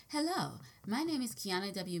Hello, my name is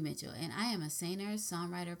Kiana W. Mitchell, and I am a singer,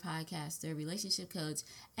 songwriter, podcaster, relationship coach,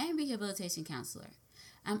 and rehabilitation counselor.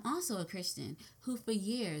 I'm also a Christian who, for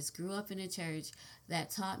years, grew up in a church that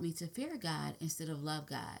taught me to fear God instead of love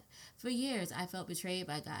God. For years, I felt betrayed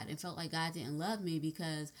by God and felt like God didn't love me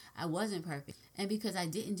because I wasn't perfect and because I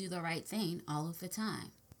didn't do the right thing all of the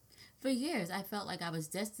time. For years, I felt like I was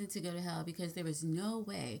destined to go to hell because there was no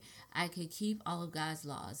way I could keep all of God's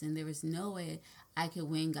laws and there was no way I could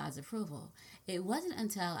win God's approval. It wasn't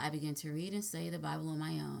until I began to read and study the Bible on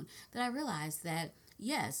my own that I realized that,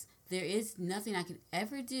 yes, there is nothing I can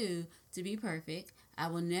ever do to be perfect. I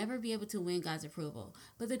will never be able to win God's approval.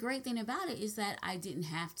 But the great thing about it is that I didn't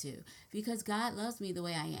have to because God loves me the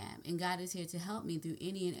way I am and God is here to help me through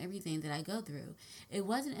any and everything that I go through. It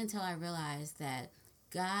wasn't until I realized that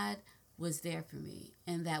God was there for me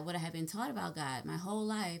and that what I had been taught about God my whole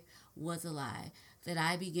life was a lie, that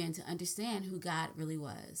I began to understand who God really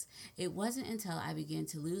was. It wasn't until I began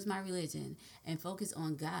to lose my religion and focus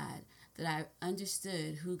on God that I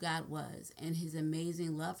understood who God was and his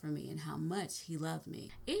amazing love for me and how much he loved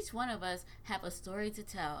me. Each one of us have a story to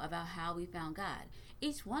tell about how we found God.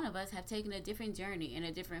 Each one of us have taken a different journey and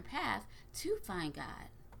a different path to find God.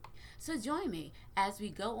 So join me as we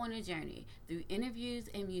go on a journey through interviews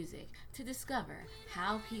and music to discover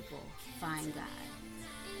how people find God.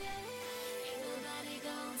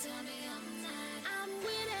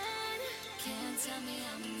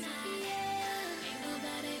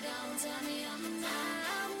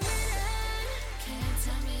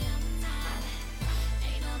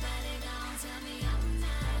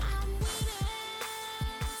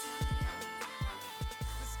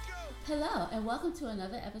 Hello, and welcome to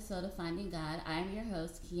another episode of Finding God. I'm your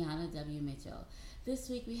host, Kiana W. Mitchell. This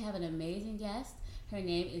week we have an amazing guest. Her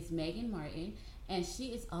name is Magan Martin, and she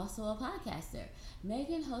is also a podcaster.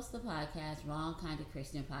 Magan hosts the podcast, Wrong Kind of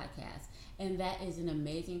Christian Podcast, and that is an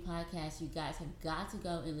amazing podcast. You guys have got to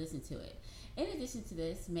go and listen to it. In addition to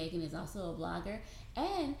this, Magan is also a blogger,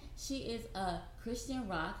 and she is a Christian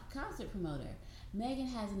rock concert promoter. Magan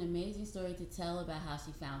has an amazing story to tell about how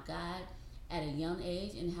she found God at a young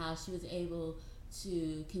age and how she was able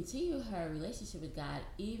to continue her relationship with God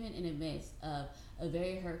even in the midst of a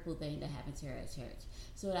very hurtful thing that happened to her at church.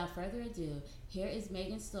 So without further ado, here is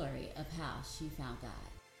Magan's story of how she found God.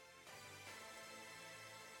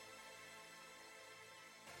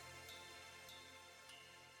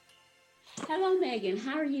 Hello, Magan.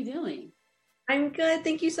 How are you doing? I'm good.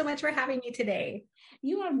 Thank you so much for having me today.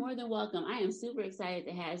 You are more than welcome. I am super excited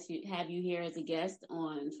to have you here as a guest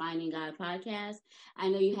on Finding God podcast. I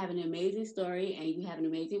know you have an amazing story and you have an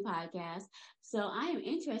amazing podcast. So I am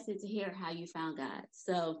interested to hear how you found God.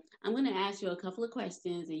 So I'm going to ask you a couple of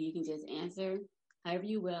questions and you can just answer however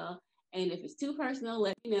you will. And if it's too personal,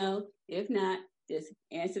 let me know. If not, just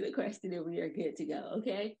answer the question and we are good to go.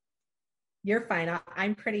 Okay? You're fine.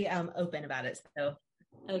 I'm pretty open about it. So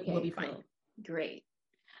okay, we'll be fine. Great.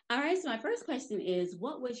 All right, so my first question is,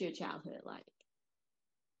 what was your childhood like?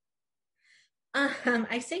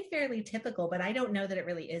 I say fairly typical, but I don't know that it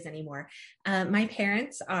really is anymore. My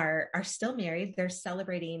parents are still married. They're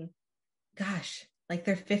celebrating, like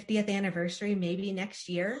their 50th anniversary, maybe next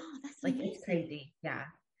year. Oh, that's like amazing. It's crazy.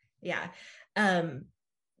 Yeah.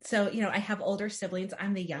 So, I have older siblings.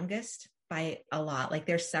 I'm the youngest by a lot. Like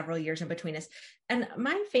there's several years in between us. And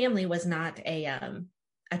my family was not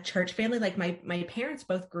a church family. Like my parents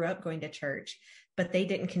both grew up going to church, but they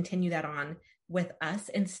didn't continue that on with us.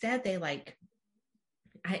 Instead, they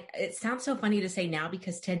it sounds so funny to say now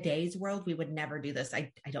because today's world, we would never do this.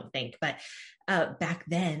 I don't think, but back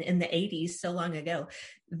then in the 80s, so long ago,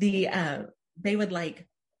 they would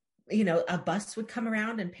a bus would come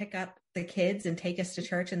around and pick up the kids and take us to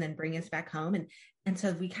church and then bring us back home. And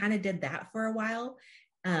so we kind of did that for a while.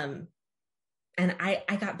 And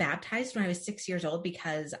I got baptized when I was 6 years old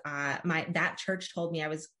because that church told me I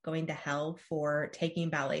was going to hell for taking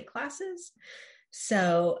ballet classes.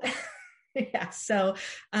 So yeah. So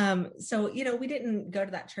we didn't go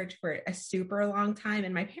to that church for a super long time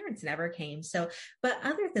and my parents never came. So, but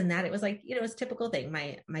other than that, it was it was a typical thing.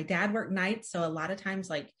 My dad worked nights. So a lot of times,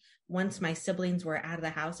 once my siblings were out of the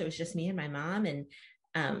house, it was just me and my mom. And,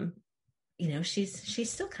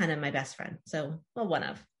 she's still kind of my best friend. So, well, one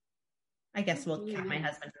of, I guess we'll count my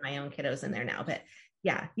husband and my own kiddos in there now, but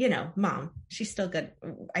yeah, mom, she's still good.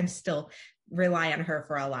 I'm still rely on her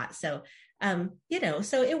for a lot. So,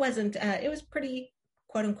 so it wasn't, it was pretty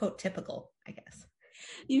quote unquote typical, I guess.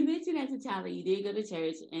 You mentioned as a child that you did go to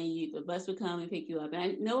church and the bus would come and pick you up. And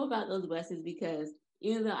I know about those buses because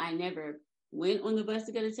even though I never went on the bus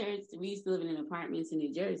to go to church, we used to live in apartments in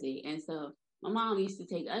New Jersey. And so my mom used to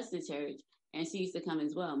take us to church and she used to come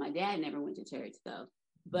as well. My dad never went to church though,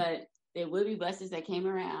 but there would be buses that came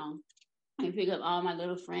around and pick up all my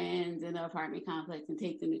little friends in the apartment complex and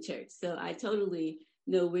take them to church. So I totally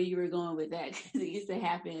know where you were going with that because it used to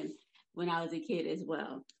happen when I was a kid as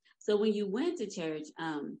well. So when you went to church,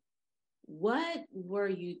 what were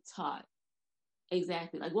you taught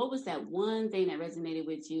exactly? Like, what was that one thing that resonated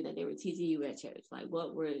with you that they were teaching you at church? Like,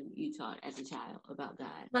 what were you taught as a child about God?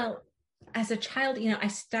 Well, as a child, I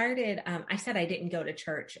started, I said I didn't go to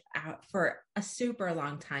church for a super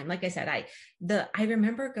long time. Like I said, I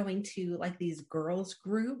remember going to like these girls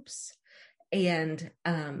groups, and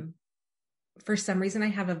for some reason I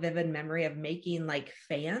have a vivid memory of making like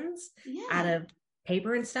fans out of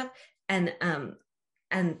paper and stuff.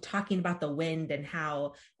 And talking about the wind and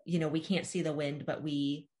how, we can't see the wind, but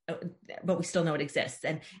we still know it exists.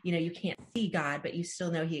 And, you can't see God, but you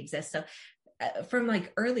still know he exists. So from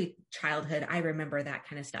like early childhood, I remember that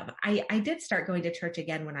kind of stuff. I did start going to church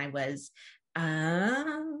again when I was,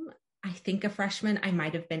 I think a freshman. I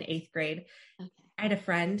might've been 8th grade. Okay. I had a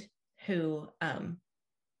friend who,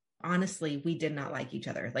 honestly, we did not like each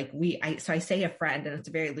other. Like so I say a friend, and it's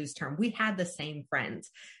a very loose term. We had the same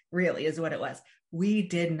friends, really is what it was. We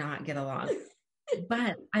did not get along,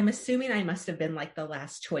 but I'm assuming I must've been like the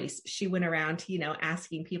last choice. She went around,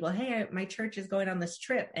 asking people, hey, my church is going on this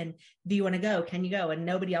trip, and do you want to go? Can you go? And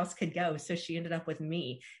nobody else could go. So she ended up with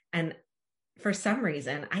me. And for some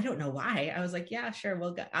reason, I don't know why, I was like, yeah, sure,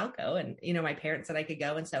 we'll go. I'll go. And, my parents said I could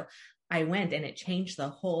go. And so I went, and it changed the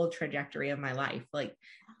whole trajectory of my life. Like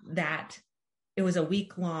that, it was a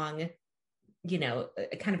week long,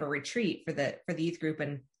 kind of a retreat for the youth group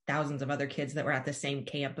and thousands of other kids that were at the same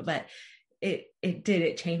camp. But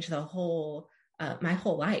it changed the whole, my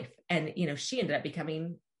whole life. And, she ended up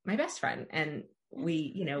becoming my best friend. And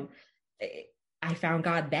we, I found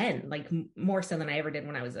God then, like more so than I ever did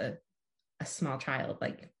when I was a small child,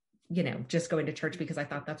 like, just going to church because I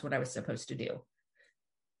thought that's what I was supposed to do.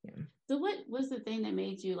 Yeah. So what was the thing that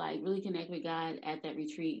made you like really connect with God at that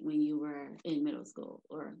retreat when you were in middle school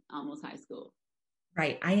or almost high school?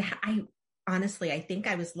 Right. I honestly, I think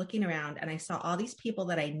I was looking around and I saw all these people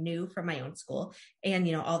that I knew from my own school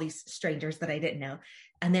and, all these strangers that I didn't know,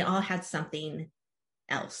 and they all had something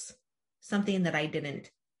else, something that I didn't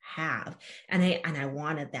have. And I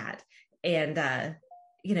wanted that. And,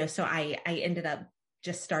 so I ended up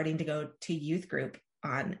just starting to go to youth group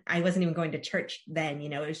I wasn't even going to church then,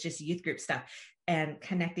 it was just youth group stuff, and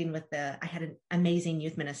connecting with I had an amazing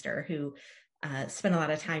youth minister who spent a lot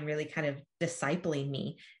of time really kind of discipling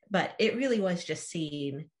me. But it really was just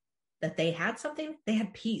seeing that they had something, they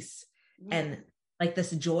had peace and like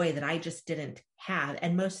this joy that I just didn't have.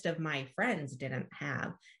 And most of my friends didn't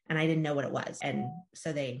have, and I didn't know what it was. And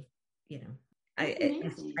so they, I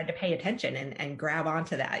tried to pay attention and grab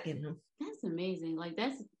onto that, That's amazing. Like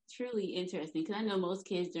that's truly interesting, because I know most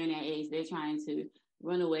kids during that age, they're trying to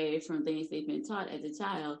run away from things they've been taught as a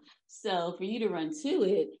child. So for you to run to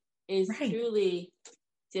it is truly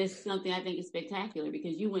just something I think is spectacular,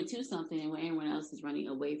 because you went to something and where everyone else is running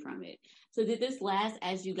away from it. So did this last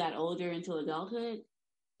as you got older into adulthood?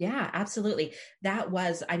 Yeah, absolutely. That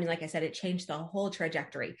was, like I said, it changed the whole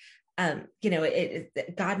trajectory.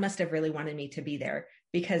 God must have really wanted me to be there,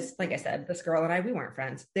 because like I said, this girl and I, we weren't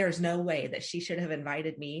friends. There's no way that she should have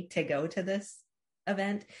invited me to go to this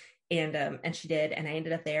event. And she did. And I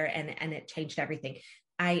ended up there, and it changed everything.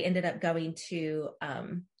 I ended up going to,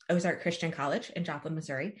 Ozark Christian College in Joplin,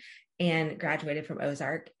 Missouri, and graduated from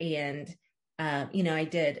Ozark. And, I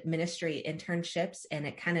did ministry internships, and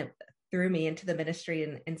it kind of threw me into the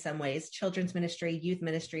ministry in some ways, children's ministry, youth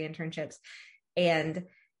ministry internships. And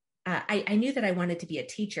I knew that I wanted to be a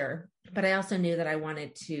teacher, but I also knew that I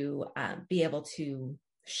wanted to be able to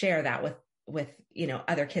share that with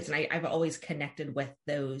other kids. And I've always connected with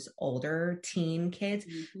those older teen kids.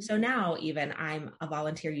 Mm-hmm. So now even I'm a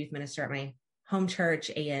volunteer youth minister at my home church,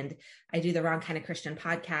 and I do the Wrong Kind of Christian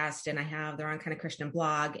podcast, and I have the Wrong Kind of Christian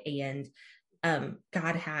blog, and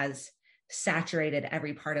God has saturated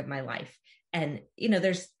every part of my life. And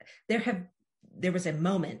there was a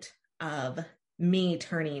moment of me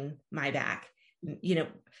turning my back.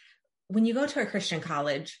 When you go to a Christian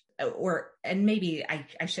college, and maybe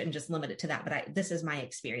I shouldn't just limit it to that, but this is my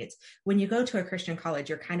experience. When you go to a Christian college,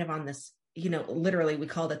 you're kind of on this, literally we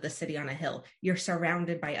called it the city on a hill. You're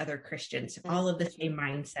surrounded by other Christians, all of the same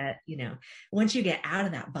mindset. Once you get out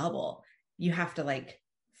of that bubble, you have to like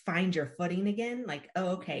find your footing again. Like,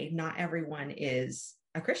 oh, okay, not everyone is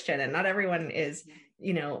a Christian, and not everyone is,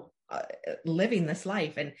 living this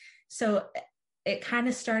life. And so it kind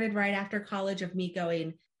of started right after college of me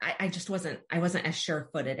going, I wasn't as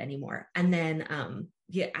sure-footed anymore. And then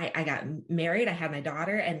yeah, I got married, I had my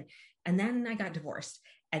daughter, and then I got divorced,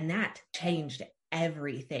 and that changed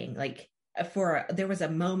everything. Like there was a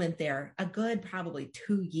moment there, a good probably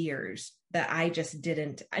 2 years that I just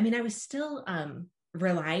didn't, I mean, I was still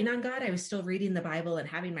relying on God. I was still reading the Bible and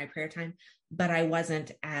having my prayer time, but I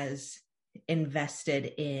wasn't as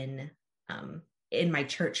invested in my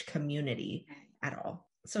church community at all.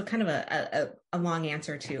 So kind of a long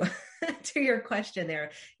answer to to your question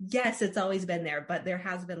there. Yes, it's always been there, but there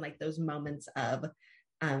has been like those moments of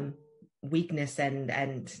weakness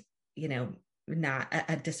and not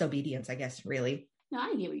a disobedience, I guess, really. No,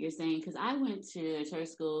 I get what you're saying, because I went to church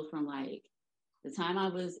school from like the time I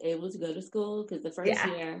was able to go to school, because the first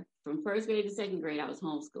year, from first grade to second grade, I was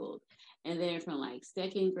homeschooled. And then from like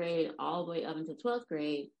second grade all the way up until 12th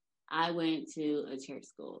grade, I went to a church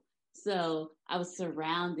school. So I was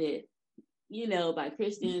surrounded, by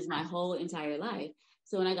Christians my whole entire life.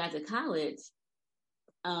 So when I got to college,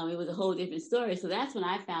 it was a whole different story. So that's when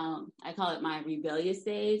I call it my rebellious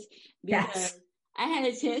stage, because I had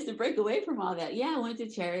a chance to break away from all that. Yeah, I went to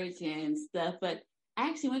church and stuff, but I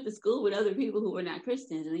actually went to school with other people who were not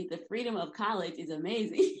Christians, and the freedom of college is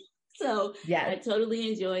amazing. So I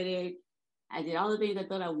totally enjoyed it. I did all the things I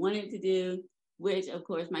thought I wanted to do, which of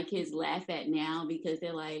course my kids laugh at now, because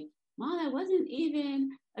they're like, Mom, that wasn't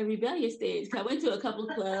even a rebellious stage. I went to a couple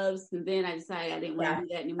of clubs, and then I decided I didn't want to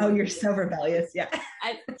do that anymore. Oh, you're so rebellious. Yeah.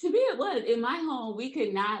 To me, it was. In my home, we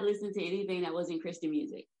could not listen to anything that wasn't Christian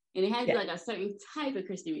music. And it had to be like a certain type of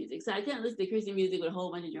Christian music. So I couldn't listen to Christian music with a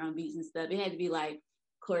whole bunch of drum beats and stuff. It had to be like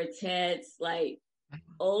quartets, like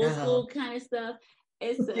old school kind of stuff.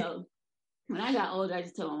 And so when I got older, I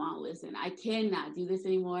just told my mom, listen, I cannot do this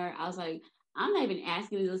anymore. I was like, I'm not even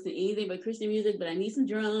asking you to listen to anything but Christian music, but I need some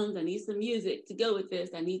drums. I need some music to go with this.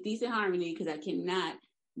 I need decent harmony, because I cannot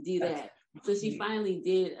do that. So she finally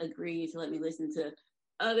did agree to let me listen to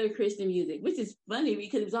other Christian music, which is funny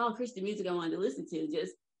because it was all Christian music I wanted to listen to.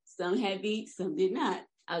 Just some had beats, some did not.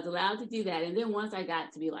 I was allowed to do that. And then once I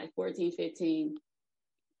got to be like 14, 15,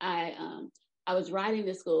 I was riding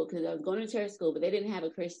to school, because I was going to church school, but they didn't have a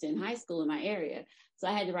Christian high school in my area. So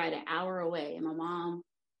I had to ride an hour away, and my mom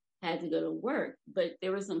had to go to work. But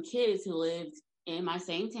there were some kids who lived in my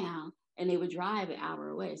same town, and they would drive an hour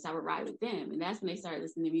away. So I would ride with them. And that's when they started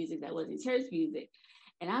listening to music that wasn't church music.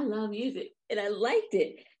 And I love music, and I liked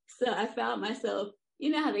it. So I found myself,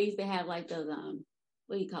 you know how they used to have like those,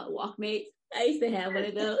 what do you call it, Walkmates? I used to have one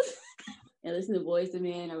of those and listen to Boyz II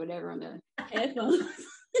Men or whatever on the headphones.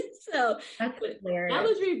 So I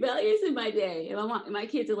was rebellious in my day. And my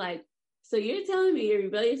kids are like, so you're telling me your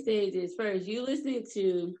rebellious stage is first you listening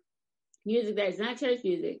to music that is not church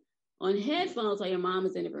music on headphones while your mom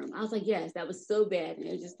is in the room? I was like, yes, that was so bad. And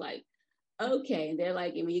it was just like, okay. And they're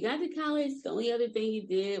like, and when you got to college, the only other thing you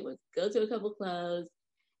did was go to a couple clubs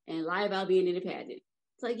and lie about being in a pageant.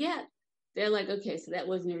 It's like, yeah. They're like, okay, so that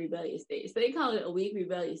wasn't a rebellious stage. So they call it a weak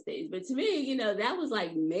rebellious stage. But to me, that was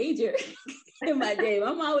like major in my day.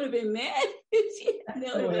 My mom would have been mad if she didn't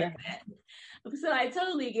know about that. So I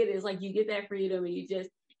totally get it. It's like you get that freedom, and you just,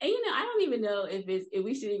 and I don't even know if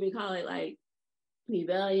we should even call it like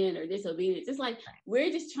rebellion or disobedience. It's like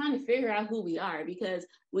we're just trying to figure out who we are, because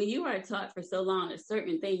when you are taught for so long a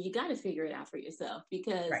certain thing, you got to figure it out for yourself,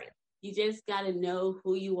 because you just got to know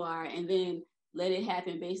who you are, and then let it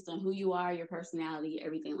happen based on who you are, your personality,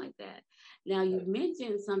 everything like that. Now, you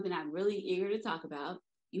mentioned something I'm really eager to talk about.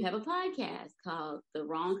 You have a podcast called The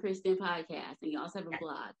Wrong Christian Podcast, and you also have a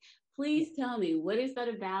blog. Please tell me, what is that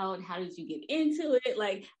about? How did you get into it?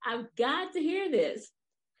 Like, I've got to hear this.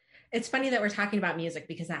 It's funny that we're talking about music,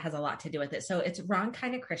 because that has a lot to do with it. So it's Wrong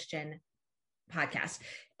Kind of Christian Podcast.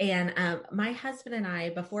 And my husband and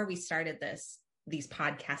I, before we started these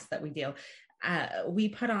podcasts that we do, we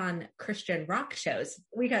put on Christian rock shows.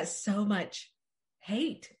 We got so much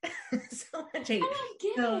hate, so much hate.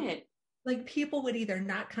 I don't get it. Like, people would either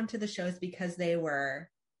not come to the shows because they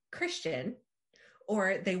were Christian,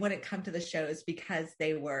 or they wouldn't come to the shows because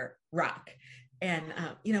they were rock. And,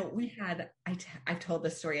 I've told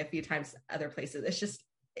this story a few times other places. It's just,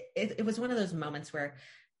 it was one of those moments where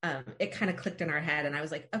it kind of clicked in our head. And I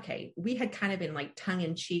was like, okay, we had kind of been like tongue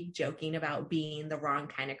in cheek joking about being the wrong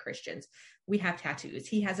kind of Christians. We have tattoos.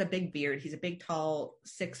 He has a big beard. He's a big, tall,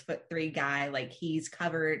 6'3" guy. Like, he's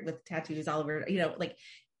covered with tattoos all over, like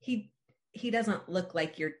he doesn't look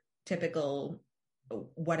like your typical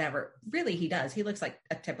whatever. Really, he does. He looks like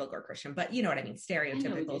a typical Christian, but you know what I mean?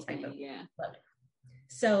 Stereotypical type of look.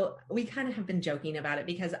 So we kind of have been joking about it,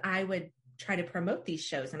 because I would try to promote these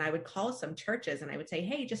shows, and I would call some churches and I would say,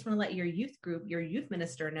 hey, just want to let your youth group, your youth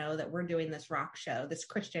minister know that we're doing this rock show, this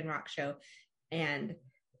Christian rock show. And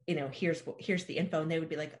here's the info. And they would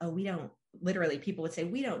be like, oh, we don't, literally people would say,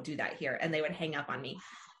 we don't do that here. And they would hang up on me.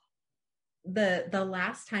 The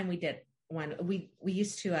last time we did one, we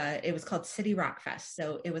used to, it was called City Rock Fest.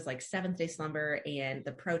 So it was like Seventh Day Slumber and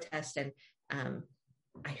the Protest and,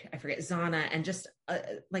 I forget, Zana, and just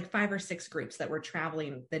like 5 or 6 groups that were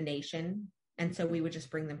traveling the nation. And so we would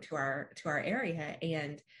just bring them to our area.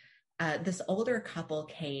 And this older couple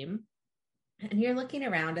came, and you're looking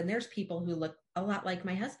around and there's people who look a lot like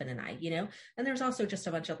my husband and I, and there's also just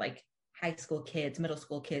a bunch of like high school kids, middle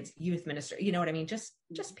school kids, youth minister, you know what I mean? Just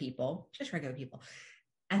people, just regular people.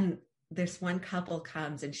 And this one couple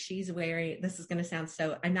comes and she's wearing, this is going to sound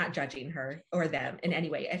so, I'm not judging her or them in any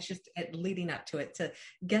way. It's just leading up to it to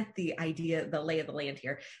get the idea, the lay of the land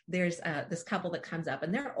here. There's this couple that comes up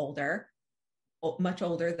and they're older, much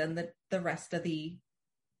older than the rest of the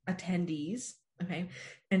attendees. Okay.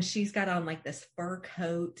 And she's got on like this fur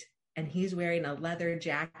coat and he's wearing a leather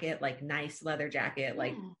jacket, like nice leather jacket,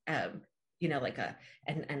 like, like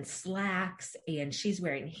and slacks, and she's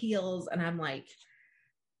wearing heels. And I'm like,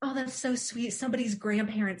 oh, that's so sweet. Somebody's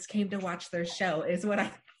grandparents came to watch their show is what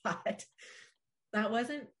I thought. That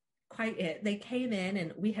wasn't quite it. They came in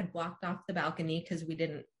and we had blocked off the balcony because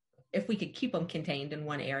if we could keep them contained in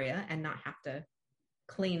one area and not have to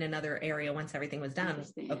clean another area once everything was done.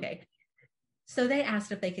 Okay. So they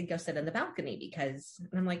asked if they could go sit in the balcony because,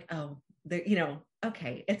 and I'm like, oh,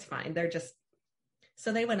 okay, it's fine.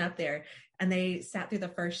 So they went up there and they sat through the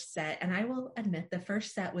first set. And I will admit the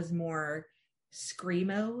first set was more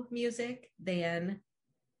screamo music than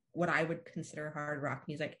what I would consider hard rock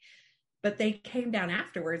music. But they came down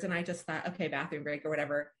afterwards and I just thought, okay, bathroom break or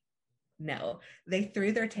whatever. No, they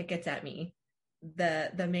threw their tickets at me.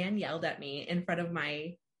 The man yelled at me in front of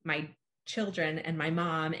my children and my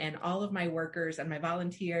mom and all of my workers and my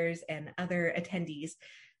volunteers and other attendees,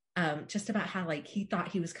 just about how like he thought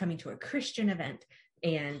he was coming to a Christian event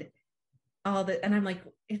and all that. And I'm like,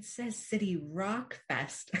 it says City Rock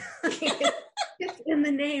Fest. It's in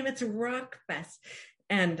the name, it's Rock Fest.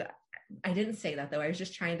 And I didn't say that though. I was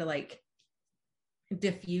just trying to like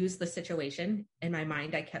diffuse the situation. In my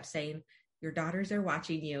mind, I kept saying, your daughters are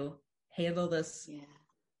watching you, handle this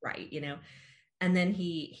right, And then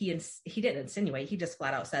he didn't insinuate, he just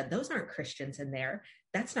flat out said, those aren't Christians in there.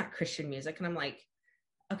 That's not Christian music. And I'm like,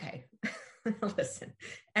 okay, listen,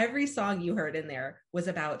 every song you heard in there was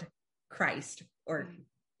about Christ or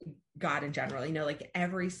God in general. Like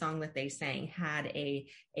every song that they sang had a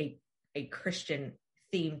Christian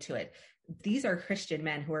theme to it. These are Christian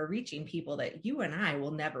men who are reaching people that you and I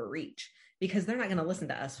will never reach because they're not going to listen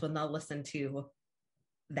to us when they'll listen to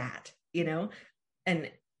that, And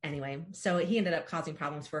anyway, so he ended up causing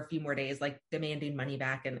problems for a few more days, like demanding money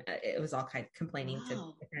back. And it was all kind of complaining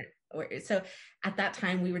to different. So at that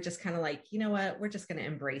time, we were just kind of like, you know what, we're just going to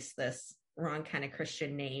embrace this wrong kind of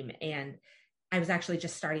Christian name. And I was actually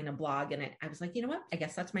just starting a blog and I was like, you know what, I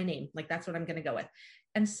guess that's my name. Like, that's what I'm going to go with.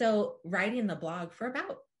 And so writing the blog for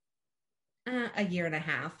about a year and a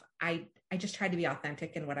half, I just tried to be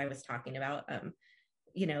authentic in what I was talking about,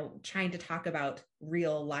 trying to talk about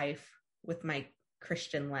real life with my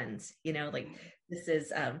Christian lens, like this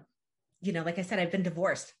is, like I said, I've been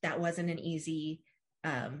divorced. That wasn't an easy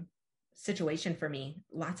situation for me.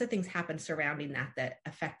 Lots of things happened surrounding that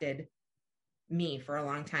affected me for a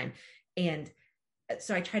long time. And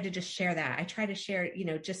so I tried to just share that. I try to share,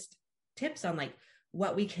 just tips on like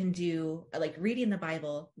what we can do, like reading the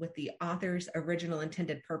Bible with the author's original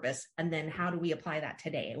intended purpose. And then how do we apply that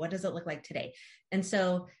today? What does it look like today? And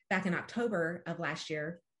so back in October of last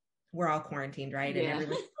year, we're all quarantined, right? And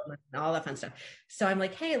everyone's and all that fun stuff. So I'm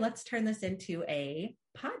like, hey, let's turn this into a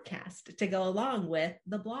podcast to go along with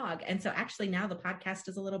the blog. And so actually now the podcast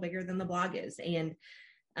is a little bigger than the blog is. And,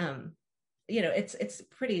 it's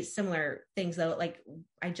pretty similar things though. Like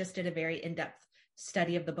I just did a very in-depth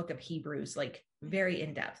study of the book of Hebrews, like very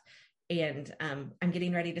in-depth. And I'm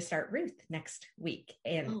getting ready to start Ruth next week.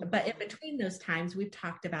 And, but in between those times, we've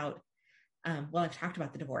talked about, I've talked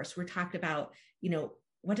about the divorce. We're talked about,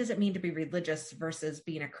 what does it mean to be religious versus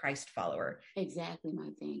being a Christ follower? Exactly my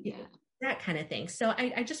thing. Yeah. That kind of thing. So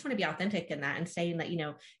I just want to be authentic in that and saying that, you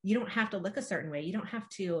don't have to look a certain way. You don't have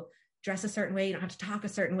to dress a certain way. You don't have to talk a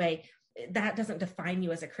certain way. That doesn't define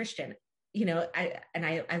you as a Christian.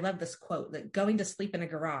 I love this quote that going to sleep in a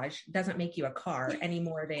garage doesn't make you a car any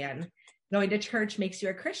more than going to church makes you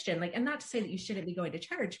a Christian. Like, and not to say that you shouldn't be going to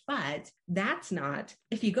church, but that's not,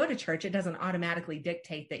 if you go to church, it doesn't automatically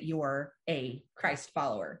dictate that you're a Christ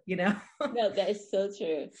follower, No, that is so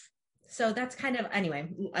true. So that's kind of, anyway,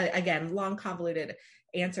 again, long convoluted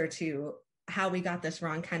answer to how we got this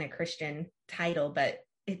wrong kind of Christian title, but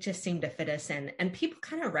it just seemed to fit us in, and people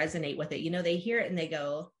kind of resonate with it. They hear it and they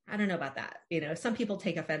go, I don't know about that. Some people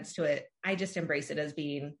take offense to it. I just embrace it as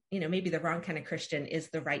being, maybe the wrong kind of Christian is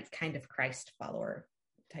the right kind of Christ follower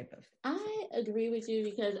type of. I agree with you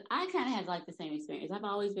because I kind of had like the same experience. I've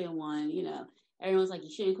always been one, everyone's like, you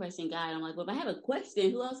shouldn't question God. I'm like, well, if I have a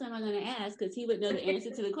question, who else am I going to ask? Because he would know the answer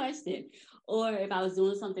to the question. Or if I was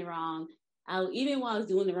doing something wrong, even while I was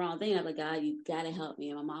doing the wrong thing, I was like, God, you got to help me.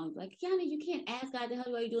 And my mom was like, Kiana, you can't ask God to help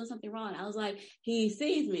you while you're doing something wrong. I was like, he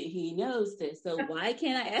sees me. He knows this. So why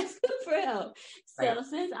can't I ask him for help? So right.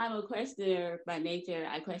 Since I'm a questioner by nature,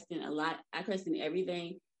 I question a lot. I question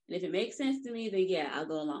everything. And if it makes sense to me, then yeah, I'll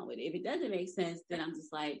go along with it. If it doesn't make sense, then I'm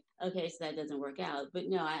just like, okay, so that doesn't work out. But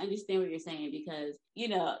no, I understand what you're saying because,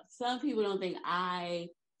 some people don't think I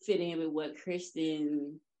fit in with what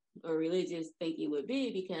Christian or religious thinking would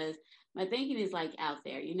be because my thinking is like out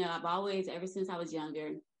there. I've always, ever since I was younger,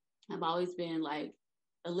 I've always been like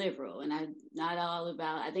a liberal, and I'm not all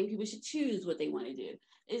about, I think people should choose what they want to do.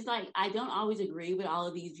 It's like, I don't always agree with all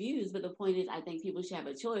of these views, but the point is I think people should have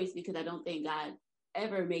a choice because I don't think God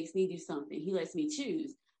ever makes me do something. He lets me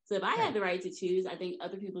choose. So if I had the right to choose, I think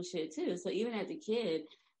other people should too. So even as a kid,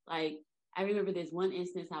 like I remember this one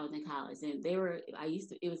instance I was in college and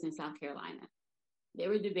it was in South Carolina. They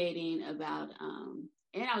were debating about,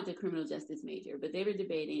 and I was a criminal justice major, but they were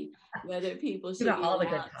debating whether people should be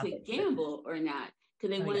allowed to gamble or not.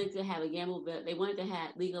 Because they wanted to have a gamble, but they wanted to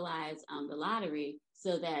have legalize the lottery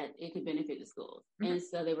so that it could benefit the schools. Mm-hmm. And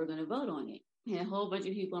so they were going to vote on it. And a whole bunch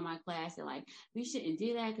of people in my class are like, we shouldn't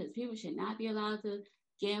do that because people should not be allowed to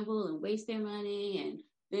gamble and waste their money. And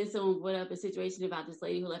then someone brought up a situation about this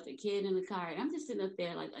lady who left her kid in the car. And I'm just sitting up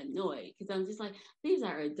there like annoyed because I'm just like, these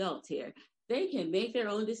are adults here. They can make their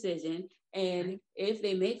own decision. And if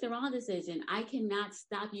they make the wrong decision, I cannot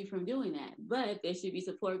stop you from doing that. But there should be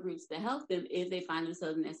support groups to help them if they find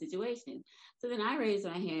themselves in that situation. So then I raised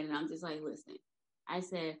my hand and I'm just like, listen, I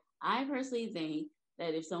said, I personally think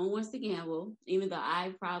that if someone wants to gamble, even though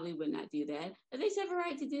I probably would not do that, that they should have a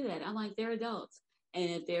right to do that. I'm like, they're adults. And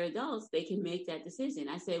if they're adults, they can make that decision.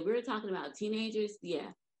 I said, we're talking about teenagers. Yeah.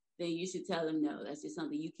 Then you should tell them, no, that's just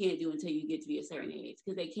something you can't do until you get to be a certain age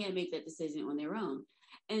because they can't make that decision on their own.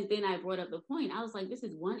 And then I brought up the point. I was like, this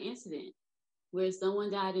is one incident where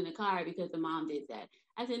someone died in a car because the mom did that.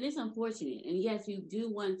 I said, it's unfortunate. And yes, you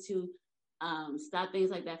do want to stop things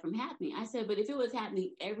like that from happening. I said, but if it was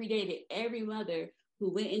happening every day to every mother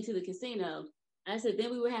who went into the casino, I said,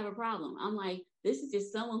 then we would have a problem. I'm like, this is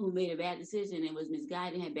just someone who made a bad decision and was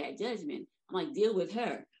misguided and had bad judgment. I'm like, deal with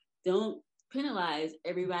her. Don't penalize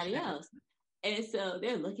everybody else. And so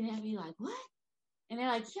they're looking at me like, what? And they're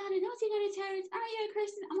like, Kiana, don't you go to church? Aren't you a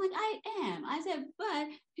Christian? I'm like, I am. I said, but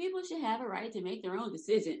people should have a right to make their own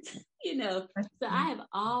decisions, So I have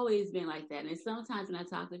always been like that. And sometimes when I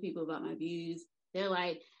talk to people about my views, they're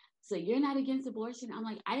like, so you're not against abortion? I'm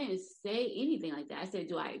like, I didn't say anything like that. I said,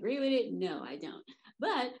 do I agree with it? No, I don't.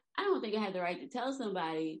 But I don't think I have the right to tell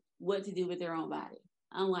somebody what to do with their own body.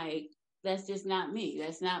 I'm like, that's just not me.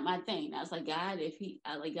 That's not my thing. I was like, God,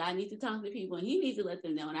 God needs to talk to people and he needs to let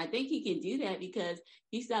them know. And I think he can do that because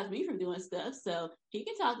he stops me from doing stuff. So he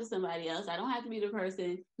can talk to somebody else. I don't have to be the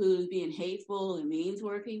person who's being hateful and mean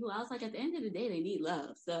toward people. I was like, at the end of the day, they need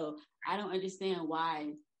love. So I don't understand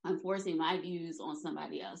why I'm forcing my views on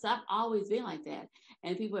somebody else. So I've always been like that.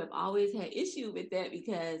 And people have always had issue with that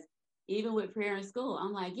because even with prayer in school,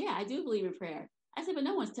 I'm like, yeah, I do believe in prayer. I said, but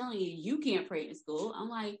no one's telling you can't pray in school. I'm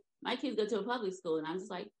like, my kids go to a public school and I'm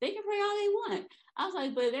just like, they can pray all they want. I was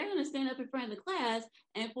like, but they're going to stand up in front of the class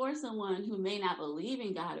and force someone who may not believe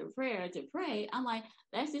in God or prayer to pray. I'm like,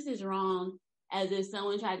 that's just as wrong as if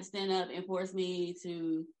someone tried to stand up and force me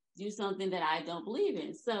to do something that I don't believe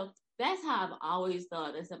in. So that's how I've always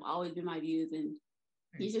thought. That's have always been my views. And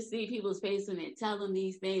you should see people's face when they tell them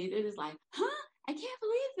these things. They're just like, huh? I can't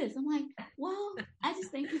believe this. I'm like, well, I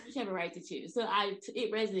just think people should have a right to choose. So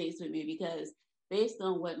it resonates with me because based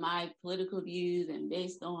on what my political views and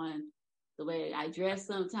based on the way I dress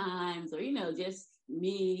sometimes, or, just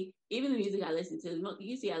me, even the music I listen to,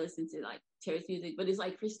 usually I listen to like church music, but it's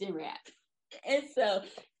like Christian rap. And so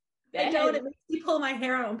it makes me pull my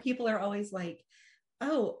hair out when people are always like,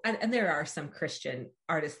 oh, and there are some Christian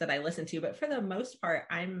artists that I listen to, but for the most part,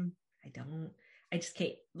 I just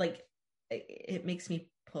can't, like, it makes me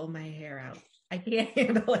pull my hair out. I can't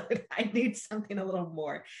handle it. I need something a little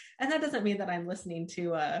more. And that doesn't mean that I'm listening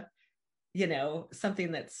to,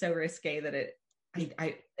 something that's so risque that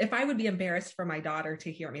if I would be embarrassed for my daughter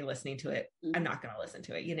to hear me listening to it, mm-hmm. I'm not going to listen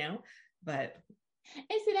to it, but.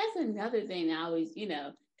 And see, that's another thing I always,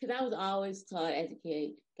 because I was always taught as a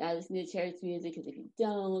kid, gotta listen to church music, because if you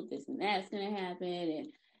don't, this and that's going to happen. And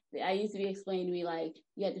I used to be explained to me like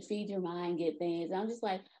you have to feed your mind, get things. And I'm just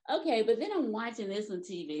like, okay, but then I'm watching this on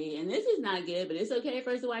TV, and this is not good. But it's okay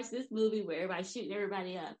for us to watch this movie where everybody's shooting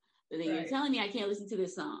everybody up. But then you're telling me I can't listen to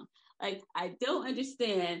this song. Like I don't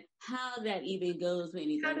understand how that even goes with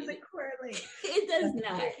anything. How does it correlate? It does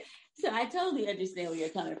not. So I totally understand where you're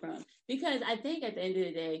coming from, because I think at the end of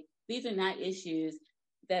the day, these are not issues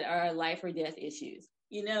that are life or death issues.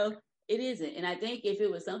 You know, it isn't. And I think if it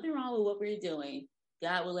was something wrong with what we're doing,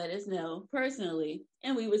 God will let us know personally,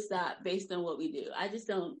 and we would stop based on what we do. I just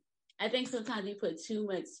don't. I think sometimes we put too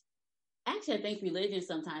much. Actually, I think religion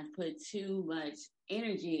sometimes put too much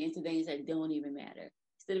energy into things that don't even matter.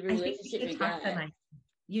 Instead of a relationship with God.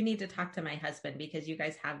 You need to talk to my husband, because you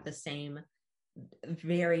guys have the same,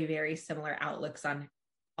 very, very similar outlooks on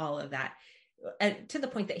all of that. And to the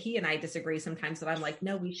point that he and I disagree sometimes, that I'm like,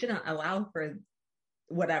 no, we shouldn't allow for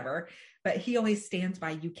whatever. But he always stands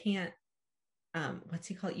by, you can't, what's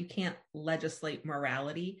he call it? You can't legislate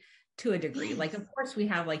morality to a degree. Yes. Like, of course we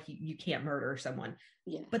have like, you can't murder someone,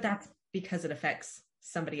 but that's because it affects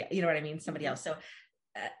somebody, you know what I mean? Somebody else. So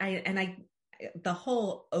the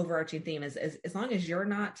whole overarching theme is as long as you're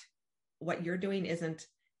not, what you're doing isn't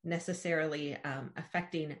necessarily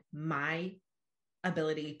affecting my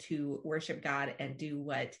ability to worship God and do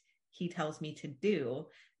what he tells me to do,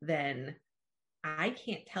 then I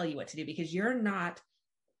can't tell you what to do, because you're not,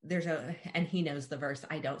 and he knows the verse,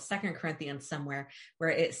 I don't, 2 Corinthians somewhere, where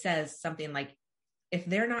it says something like, if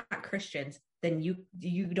they're not Christians, then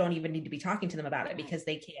you don't even need to be talking to them about it, because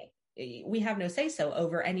they can't, we have no say so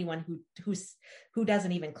over anyone who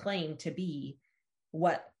doesn't even claim to be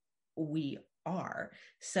what we are.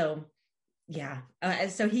 So yeah.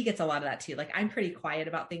 So he gets a lot of that too. Like, I'm pretty quiet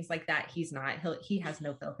about things like that. He's not, he has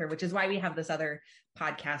no filter, which is why we have this other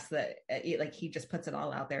podcast that like, he just puts it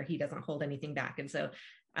all out there. He doesn't hold anything back. And so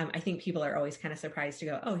I think people are always kind of surprised to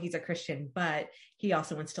go, oh, he's a Christian, but he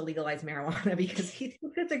also wants to legalize marijuana because he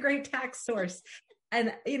thinks it's a great tax source.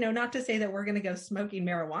 And, you know, not to say that we're going to go smoking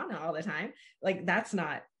marijuana all the time. Like, that's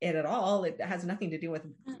not it at all. It has nothing to do with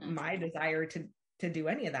my desire to do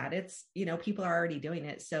any of that. It's, you know, people are already doing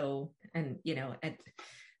it. So, and, you know, and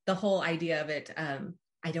the whole idea of it,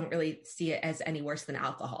 I don't really see it as any worse than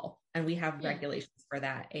alcohol. And we have regulations for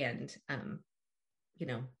that. And, you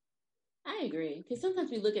know, I agree. Because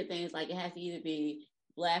sometimes we look at things like it has to either be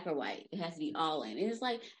black or white. It has to be all in. And it's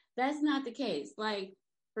like, that's not the case. Like,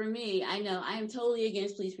 for me, I know I am totally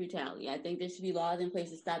against police brutality. I think there should be laws in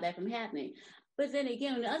place to stop that from happening. But then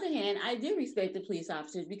again, on the other hand, I do respect the police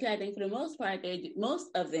officers, because I think for the most part, most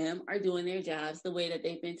of them are doing their jobs the way that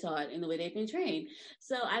they've been taught and the way they've been trained.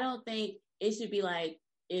 So I don't think it should be like,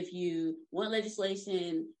 if you want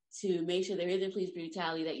legislation to make sure there isn't police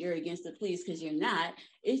brutality, that you're against the police, because you're not.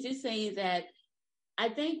 It's just saying that I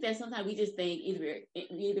think that sometimes we just think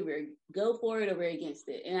either we're go for it or we're against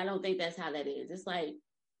it. And I don't think that's how that is. It's like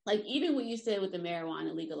even what you said with the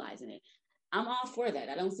marijuana, legalizing it, I'm all for that.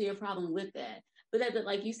 I don't see a problem with that. But that,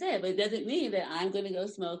 like you said, but it doesn't mean that I'm going to go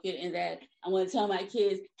smoke it and that I want to tell my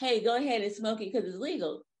kids, hey, go ahead and smoke it because it's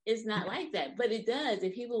legal. It's not like that. But it does.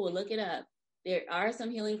 If people will look it up, there are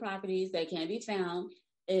some healing properties that can be found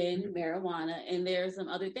in marijuana, and there are some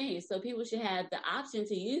other things. So people should have the option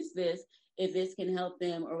to use this if this can help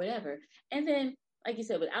them or whatever. And then, like you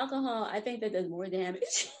said, with alcohol, I think that does more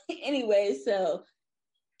damage anyway. So,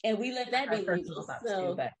 and we let that be legal. So,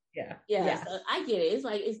 too, but yeah. So I get it. It's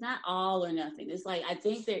like, it's not all or nothing. It's like, I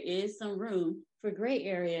think there is some room for gray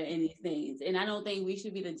area in these things. And I don't think we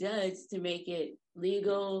should be the judge to make it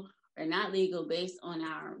legal or not legal based on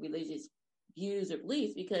our religious views or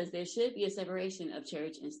beliefs, because there should be a separation of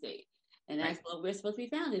church and state. And that's what we're supposed to be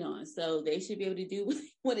founded on. So they should be able to do what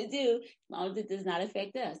they want to do, as long as it does not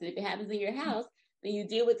affect us. And if it happens in your house, then you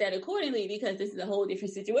deal with that accordingly, because this is a whole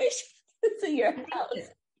different situation. It's in your house.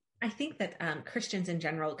 I think that Christians in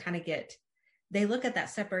general kind of they look at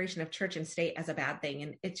that separation of church and state as a bad thing.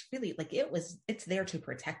 And it's really like, it's there to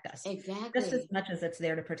protect us. Exactly. Just as much as it's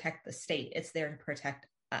there to protect the state, it's there to protect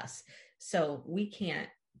us. So we can't,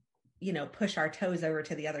 you know, push our toes over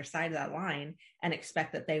to the other side of that line and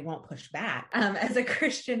expect that they won't push back. As a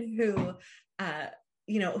Christian who,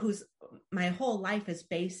 you know, whose my whole life is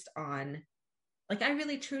based on, like, I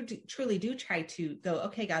really truly do try to go,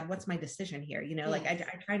 okay, God, what's my decision here? You know, like I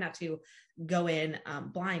try not to go in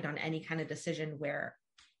blind on any kind of decision where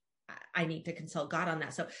I need to consult God on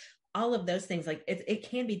that. So all of those things, like it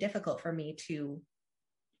can be difficult for me to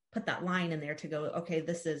put that line in there to go, okay,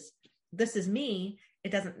 this is me.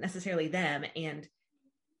 It doesn't necessarily them.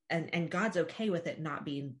 And God's okay with it not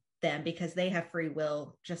being them, because they have free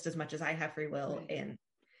will just as much as I have free will. Right.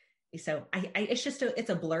 So it's just it's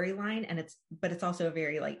a blurry line, and but it's also a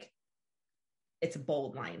very like, it's a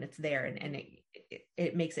bold line. It's there, and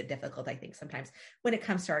it makes it difficult, I think, sometimes when it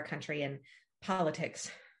comes to our country and politics.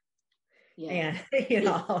 Yeah. And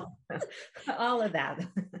all of that.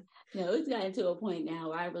 No, it's gotten to a point now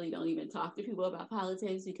where I really don't even talk to people about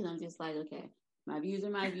politics, because I'm just like, okay, my views are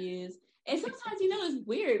my views. And sometimes, it's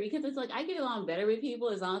weird because it's like I get along better with people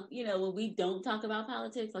as long, when we don't talk about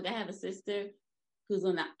politics. Like I have a sister who's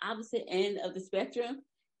on the opposite end of the spectrum,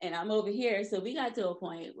 and I'm over here. So we got to a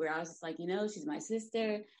point where I was just like, she's my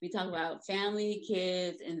sister. We talk about family,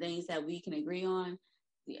 kids, and things that we can agree on.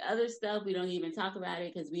 The other stuff, we don't even talk about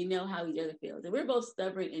it because we know how each other feels. And we're both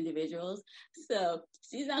stubborn individuals. So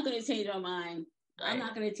she's not going to change our mind. Right. I'm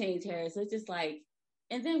not going to change her. So it's just like,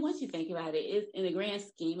 and then once you think about it, in the grand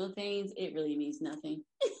scheme of things, it really means nothing.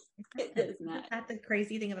 It does not. That's the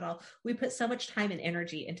crazy thing of it all. We put so much time and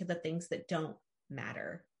energy into the things that don't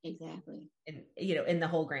matter. Exactly. And, in the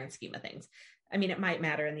whole grand scheme of things. I mean, it might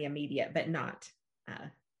matter in the immediate, but not,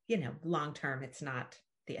 long term. It's not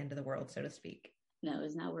the end of the world, so to speak. No,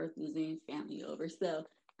 it's not worth losing family over. So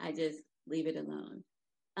I just leave it alone.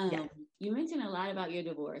 You mentioned a lot about your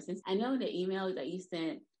divorce. And I know in the email that you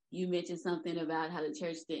sent, you mentioned something about how the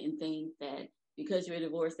church didn't think that because you were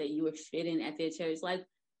divorced that you were fitting at their church. Like,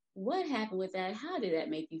 what happened with that? How did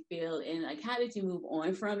that make you feel? And like, how did you move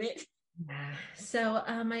on from it? Yeah. So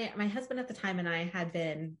my husband at the time and I had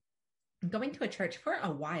been going to a church for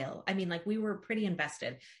a while. I mean, like we were pretty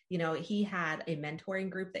invested. He had a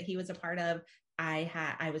mentoring group that he was a part of.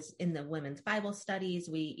 I was in the women's Bible studies.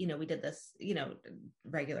 We did this,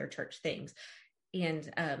 regular church things.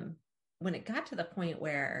 And when it got to the point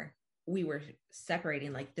where we were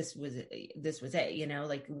separating, like this was it,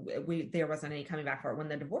 like there wasn't any coming back for it. When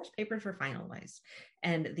the divorce papers were finalized,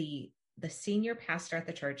 and the senior pastor at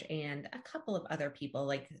the church and a couple of other people,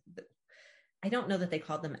 like I don't know that they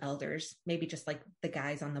called them elders, maybe just like the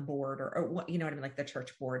guys on the board or what, what I mean? Like the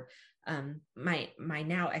church board. My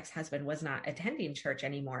now ex-husband was not attending church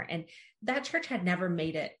anymore. And that church had never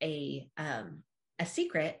made it a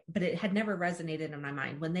secret, but it had never resonated in my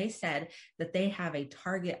mind when they said that they have a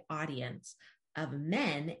target audience of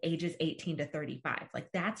men ages 18 to 35.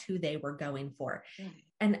 Like that's who they were going for.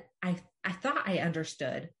 And I thought I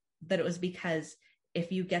understood that it was because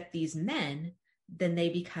if you get these men, then they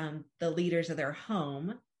become the leaders of their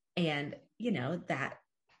home, and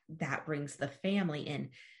that brings the family in,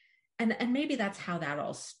 and maybe that's how that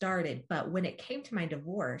all started. But when it came to my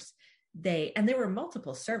divorce, there were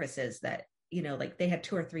multiple services that like they had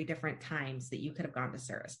 2 or 3 different times that you could have gone to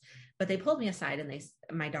service, but they pulled me aside and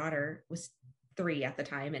my daughter was 3 at the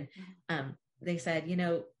time, and they said,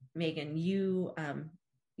 Megan, you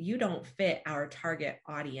don't fit our target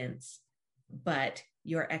audience, but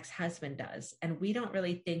your ex-husband does. And we don't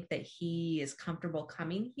really think that he is comfortable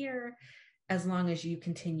coming here as long as you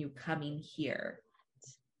continue coming here.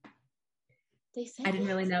 They said I didn't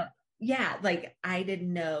really know. Yeah. Like I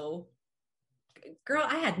didn't know. Girl,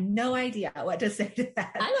 I had no idea what to say to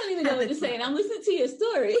that. I don't even know what to say. And I'm listening to your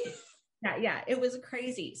story. Yeah. It was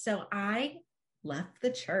crazy. So I left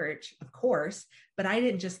the church, of course, but I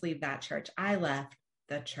didn't just leave that church. I left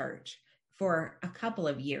the church for a couple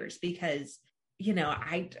of years because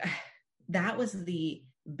that was the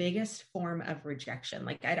biggest form of rejection.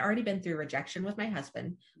 Like I'd already been through rejection with my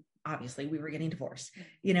husband. Obviously we were getting divorced,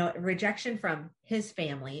 rejection from his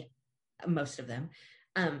family, most of them,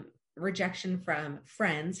 rejection from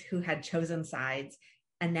friends who had chosen sides.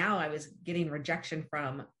 And now I was getting rejection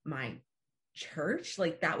from my church.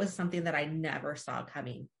 Like that was something that I never saw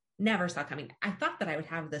coming. I thought that I would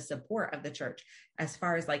have the support of the church as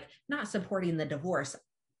far as like not supporting the divorce.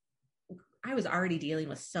 I was already dealing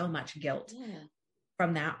with so much guilt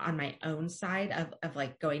from that on my own side of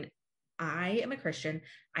like going, I am a Christian.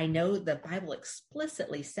 I know the Bible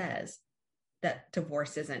explicitly says that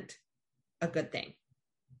divorce isn't a good thing.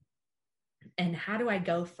 And how do I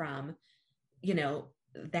go from,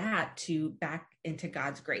 that to back into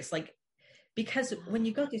God's grace? Like, because when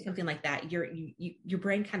you go through something like that, your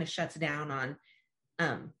brain kind of shuts down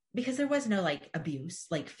on, because there was no like abuse,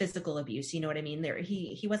 like physical abuse, you know what I mean?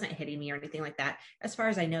 He wasn't hitting me or anything like that. As far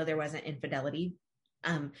as I know, there wasn't infidelity.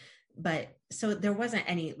 But so there wasn't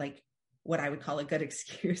any like what I would call a good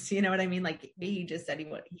excuse, you know what I mean? Like he just said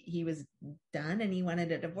he was done and he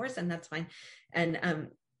wanted a divorce, and that's fine. And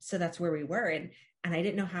so that's where we were, and I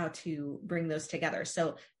didn't know how to bring those together.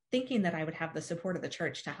 So thinking that I would have the support of the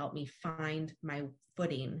church to help me find my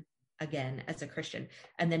footing again as a Christian,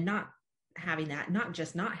 and then not having that,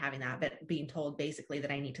 but being told basically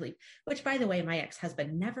that I need to leave, which by the way, my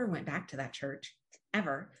ex-husband never went back to that church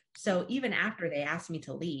ever. So even after they asked me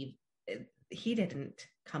to leave, he didn't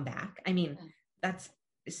come back. I mean,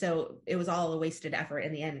 so it was all a wasted effort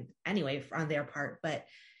in the end anyway on their part. But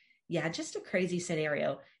yeah, just a crazy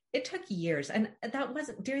scenario. It took years. And that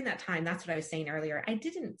wasn't during that time. That's what I was saying earlier. I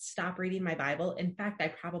didn't stop reading my Bible. In fact, I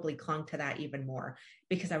probably clung to that even more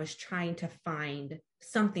because I was trying to find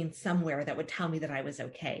something somewhere that would tell me that I was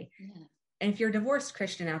okay. Yeah. And if you're a divorced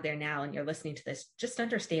Christian out there now and you're listening to this, just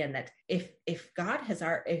understand that if God has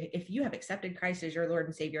if you have accepted Christ as your Lord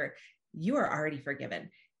and Savior, you are already forgiven.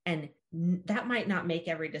 And that might not make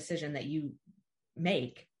every decision that you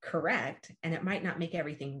make correct, and it might not make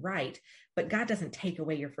everything right, but God doesn't take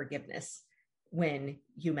away your forgiveness when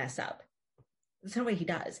you mess up. That's not what he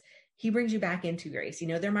does. He brings you back into grace.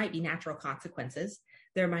 There might be natural consequences.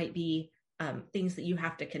 There might be things that you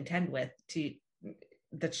have to contend with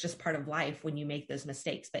that's just part of life when you make those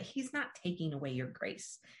mistakes, but he's not taking away your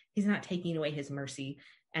grace. He's not taking away his mercy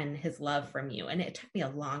and his love from you. And it took me a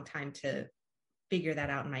long time to figure that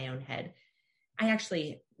out in my own head. I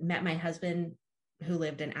actually met my husband who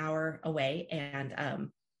lived an hour away,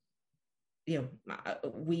 and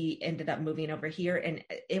we ended up moving over here. And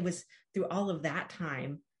it was through all of that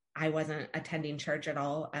time, I wasn't attending church at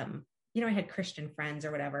all. I had Christian friends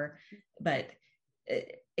or whatever, but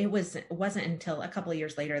it wasn't until a couple of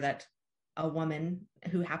years later that a woman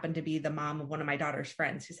who happened to be the mom of one of my daughter's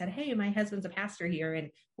friends who said, "Hey, my husband's a pastor here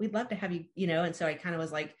and we'd love to have you," and so I kind of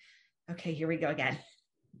was like, okay, here we go again.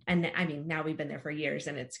 And I mean, now we've been there for years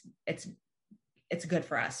and it's good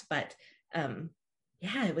for us. But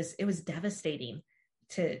it was devastating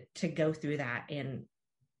to go through that and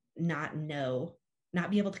not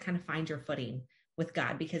be able to kind of find your footing with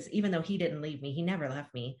God, because even though he didn't leave me, he never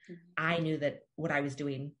left me. Mm-hmm. I knew that what I was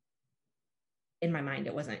doing in my mind,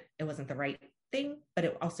 it wasn't the right thing, but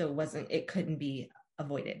it couldn't be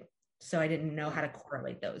avoided. So I didn't know how to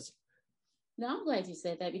correlate those. No, I'm glad you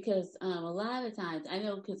said that, because a lot of times, I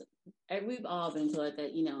know, because we've all been taught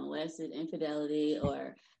that, unless it's infidelity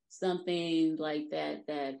or something like that,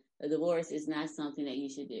 that a divorce is not something that you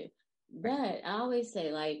should do. But I always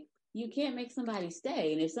say, like, you can't make somebody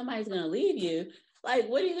stay. And if somebody's going to leave you, like,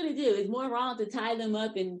 what are you going to do? It's more wrong to tie them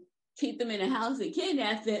up and keep them in a house and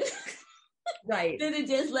kidnap them. Right. Than to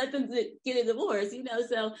just let them get a divorce,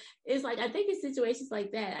 So it's like, I think in situations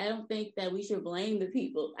like that, I don't think that we should blame the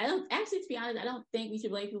people. To be honest, I don't think we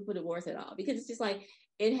should blame people for divorce at all, because it's just like,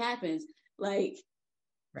 it happens. Like,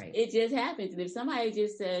 right. It just happens. And if somebody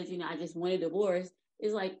just says, I just want a divorce,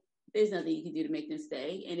 it's like, there's nothing you can do to make them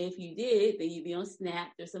stay. And if you did, then you'd be on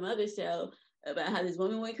Snapped or some other show about how this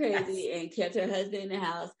woman went crazy and kept her husband in the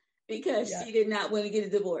house because she did not want to get a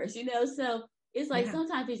divorce, So it's like,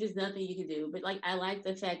 sometimes there's just nothing you can do. But like, I like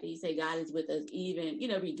the fact that you say God is with us, even,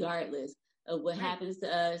 regardless of what happens to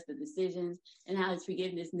us, the decisions, and how his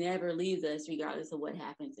forgiveness never leaves us, regardless of what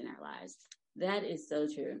happens in our lives. That is so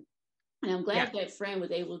true. And I'm glad that friend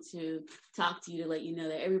was able to talk to you to let you know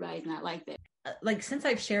that everybody's not like that. Like, since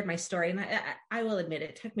I've shared my story, and I will admit,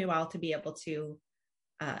 it took me a while to be able to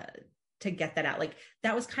get that out. Like,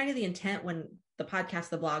 that was kind of the intent when the podcast,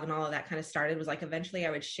 the blog, and all of that kind of started, was like, eventually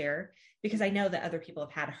I would share, because I know that other people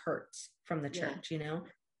have had hurts from the church,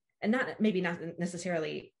 and maybe not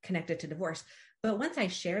necessarily connected to divorce. But once I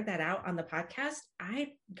shared that out on the podcast, I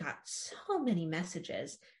got so many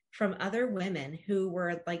messages from other women who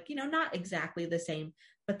were like, not exactly the same,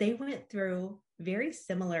 but they went through very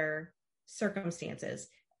similar circumstances.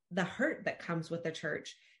 The hurt that comes with the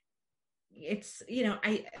church, it's,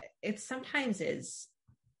 it sometimes is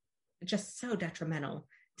just so detrimental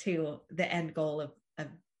to the end goal of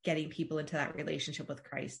getting people into that relationship with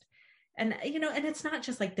Christ. And, and it's not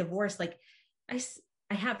just like divorce. Like, I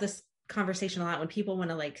have this conversation a lot when people want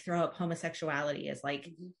to like throw up homosexuality as like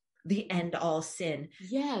the end all sin.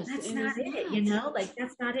 Yes. That's not it, like,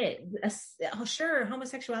 that's not it. Sure,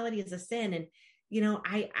 homosexuality is a sin. And,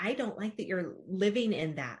 I don't like that you're living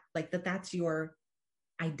in that, like that's your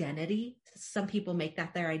identity. Some people make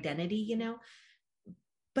that their identity,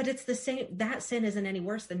 but it's the same. That sin isn't any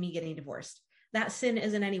worse than me getting divorced. That sin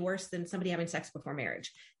isn't any worse than somebody having sex before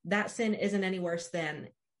marriage. That sin isn't any worse than,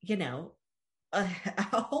 a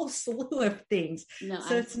whole slew of things. No,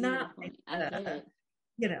 so it's not, I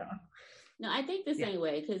get it. No, I think the same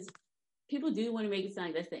way, because people do want to make it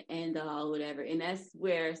sound like that's the end all, whatever. And that's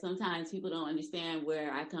where sometimes people don't understand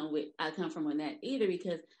where I come from on that either,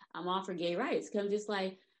 because I'm all for gay rights. Cause I'm just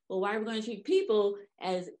like, well, why are we going to treat people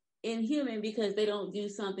as inhuman because they don't do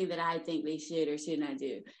something that I think they should or should not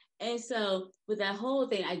do? And so with that whole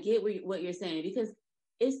thing, I get what you're saying, because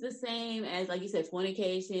it's the same as, like you said,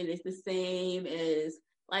 fornication. It's the same as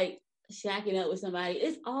like shacking up with somebody.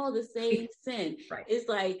 It's all the same sin. Right. It's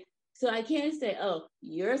like, So I can't say, oh,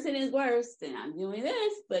 your sin is worse than I'm doing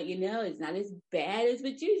this, but it's not as bad as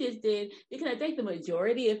what you just did, because I think the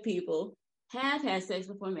majority of people have had sex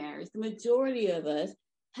before marriage. The majority of us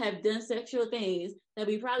have done sexual things that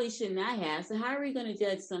we probably should not have. So how are we going to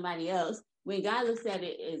judge somebody else when God looks at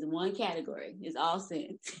it as one category? It's all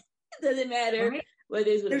sin. It doesn't matter whether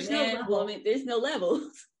it's with a man, woman, there's no levels.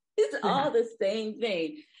 It's all the same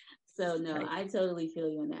thing. So no, I totally feel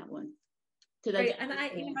you on that one. Right. And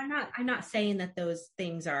I'm not saying that those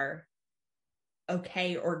things are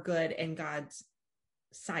okay or good in God's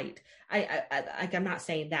sight. I'm not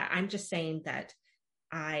saying that. I'm just saying that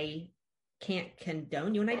I can't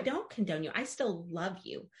condone you, and I don't condone you. I still love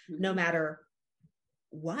you no matter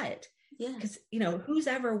what. Yeah. Because, who's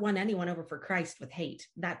ever won anyone over for Christ with hate?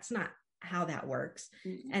 That's not how that works.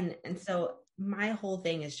 Mm-hmm. And so my whole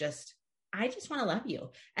thing is just, I just want to love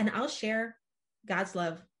you, and I'll share God's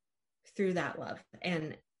love through that love.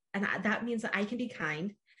 And that means that I can be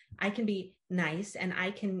kind, I can be nice, and I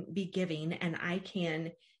can be giving, and I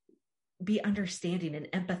can be understanding and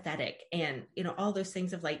empathetic, and, all those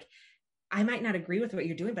things of like, I might not agree with what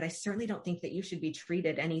you're doing, but I certainly don't think that you should be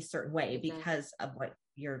treated any certain way because of what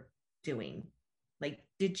you're doing. Like,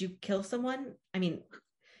 did you kill someone? I mean,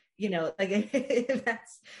 like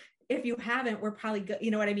if you haven't, we're probably good. You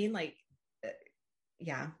know what I mean? Like,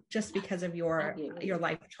 yeah, just because of your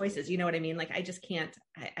life choices, you know what I mean? Like, I just can't,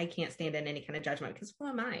 I can't stand in any kind of judgment, because who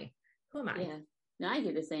am I? Yeah. No, I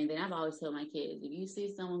get the same thing. I've always told my kids, if you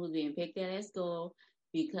see someone who's being picked at school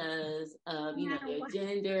because of, their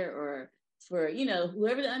gender, or for,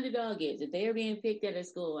 whoever the underdog is, if they are being picked at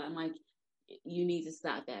school, I'm like, you need to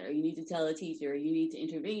stop that, or you need to tell a teacher, or you need to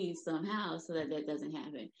intervene somehow so that that doesn't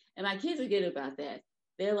happen. And my kids are good about that.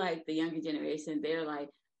 They're like the younger generation. They're like,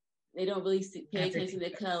 they don't really pay attention to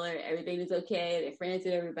color. Everything is okay. They're friends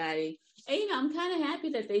with everybody. And, I'm kind of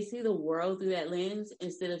happy that they see the world through that lens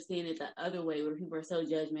instead of seeing it the other way, where people are so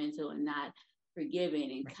judgmental and not forgiving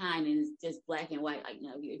and kind, and it's just black and white. Like,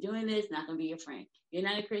 no, you're doing this, not going to be your friend. You're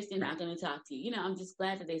not a Christian, not going to talk to you. I'm just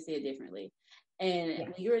glad that they see it differently. And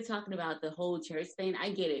when you were talking about the whole church thing,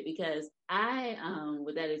 I get it, because I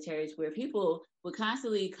was at a church where people would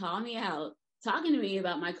constantly call me out, talking to me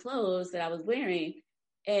about my clothes that I was wearing,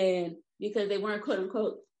 and because they weren't quote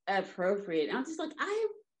unquote appropriate. And I'm just like,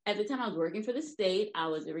 at the time I was working for the state, I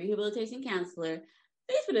was a rehabilitation counselor.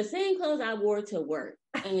 These were the same clothes I wore to work.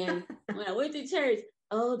 And when I went to church,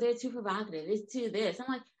 oh, they're too provocative. It's too this.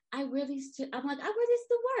 I'm like, I wear this to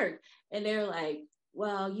work. And they're like,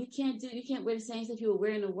 well, you can't wear the same stuff you would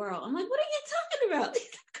wear in the world. I'm like, what are you talking about?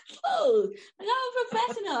 Clothes. Like, I'm a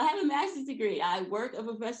professional. I have a master's degree. I work a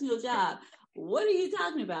professional job. What are you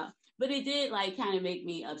talking about? But it did kind of make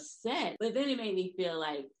me upset. But then it made me feel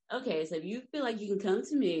like, okay, so if you feel like you can come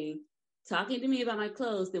to me, talking to me about my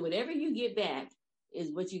clothes, then whatever you get back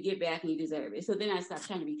is what you get back, and you deserve it. So then I stopped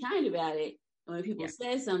trying to be kind about it. And when people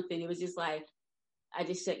said something, it was just like, I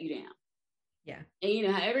just shut you down. Yeah.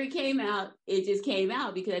 And however it came out, it just came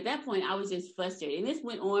out, because at that point I was just frustrated. And this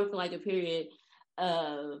went on for a period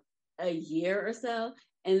of a year or so.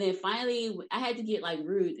 And then finally I had to get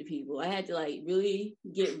rude to people. I had to really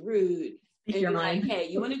get rude and be like, hey,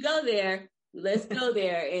 you want to go there? Let's go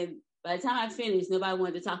there. And by the time I finished, nobody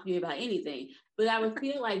wanted to talk to me about anything. But I would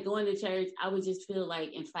feel like going to church, I would just feel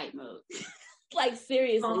like in fight mode.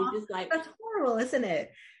 Seriously. Aww, just that's horrible, isn't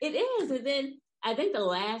it? It is. And then I think the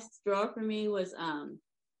last straw for me was,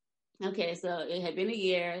 okay, so it had been a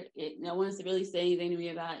year. No one's really saying anything to me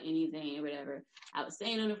about anything or whatever. I was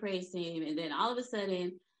staying on the praise team, and then all of a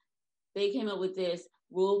sudden, they came up with this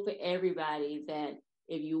rule for everybody that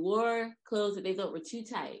if you wore clothes that they thought were too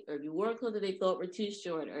tight, or if you wore clothes that they thought were too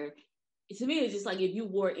short, or to me, it's just if you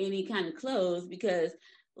wore any kind of clothes, because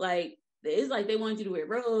it's like they wanted you to wear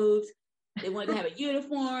robes, they wanted to have a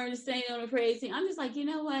uniform, staying on the praise team. I'm just like, you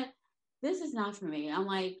know what? This is not for me. I'm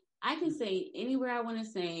like, I can sing anywhere I want to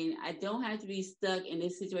sing. I don't have to be stuck in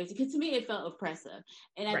this situation, because to me it felt oppressive.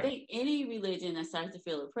 And I think any religion that starts to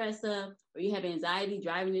feel oppressive, or you have anxiety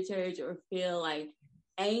driving to church, or feel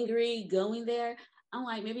angry going there, I'm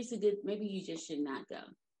like, maybe you just should not go.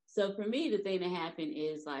 So for me, the thing that happened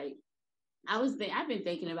is I've been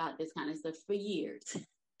thinking about this kind of stuff for years,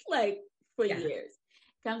 years.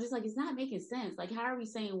 I'm just like, it's not making sense. How are we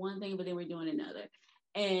saying one thing but then we're doing another?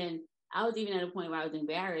 And I was even at a point where I was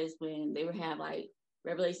embarrassed when they would have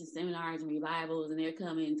revelation seminars and revivals, and they're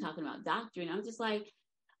coming and talking about doctrine. I'm just like,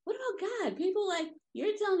 what about God? People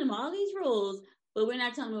you're telling them all these rules, but we're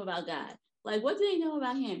not telling them about God. What do they know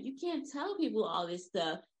about him? You can't tell people all this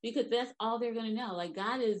stuff, because that's all they're going to know.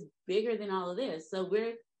 God is bigger than all of this. So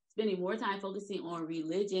we're spending more time focusing on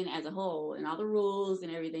religion as a whole and all the rules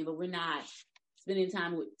and everything, but we're not spending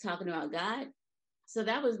time talking about God. So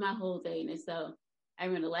that was my whole thing. And so I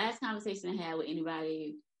remember the last conversation I had with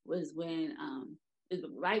anybody was when it was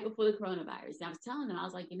right before the coronavirus. And I was telling them, I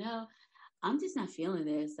was like, I'm just not feeling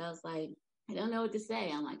this. I was like, I don't know what to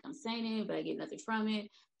say. I'm like, I'm saying it, but I get nothing from it.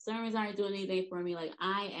 Sermons aren't doing anything for me. Like,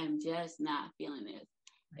 I am just not feeling this.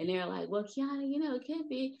 And they're like, well, Kiana, it can't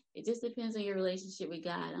be. It just depends on your relationship with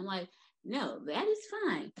God. I'm like, no, that is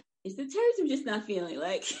fine. It's the church I'm just not feeling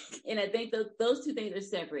like. And I think those two things are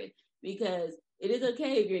separate, because it is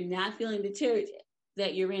okay if you're not feeling the church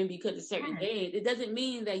that you're in because of certain things. It doesn't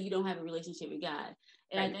mean that you don't have a relationship with God.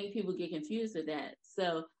 And I think people get confused with that.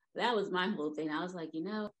 So that was my whole thing. I was like,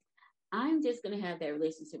 I'm just going to have that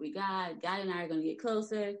relationship with God. God and I are going to get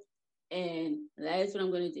closer. And that's what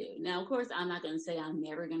I'm going to do. Now, of course, I'm not going to say I'm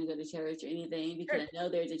never going to go to church or anything, because I know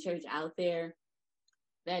there's a church out there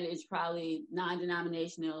that is probably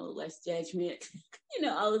non-denominational, less judgment,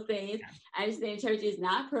 all the things. Yeah. I understand church is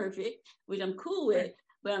not perfect, which I'm cool with,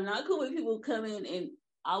 but I'm not cool with people coming and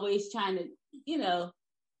always trying to,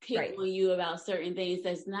 pick on you about certain things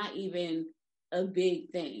that's not even a big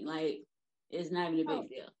thing. Like, it's not even a big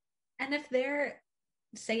deal. And if they're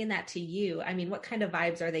saying that to you, I mean, what kind of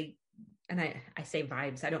vibes are they? And I say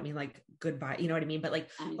vibes, I don't mean like good vibe, you know what I mean? But like,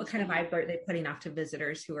 what kind of vibes are they putting off to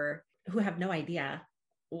visitors who have no idea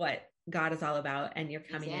what God is all about, and you're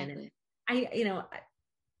coming in, and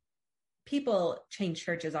people change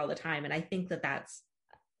churches all the time. And I think that's,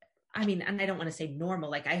 and I don't want to say normal.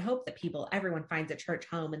 Like, I hope that everyone finds a church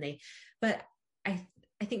home, but I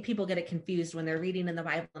think people get it confused when they're reading in the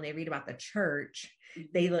Bible and they read about the church.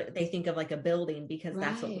 They think of like a building, because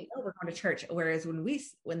that's what we're going to church. Whereas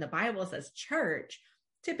when the Bible says church,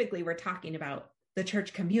 typically we're talking about the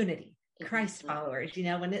church community, Christ followers.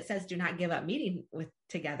 When it says do not give up meeting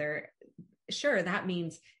together, sure, that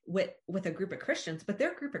means with a group of Christians, but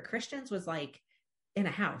their group of Christians was like in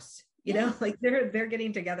a house. Like they're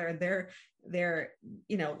getting together, and they're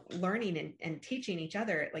learning and teaching each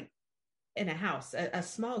other, like in a house, a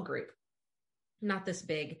small group, not this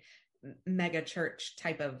big mega church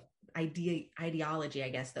type of ideology, I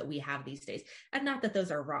guess, that we have these days. And not that those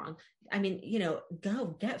are wrong.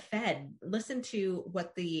 Go get fed, listen to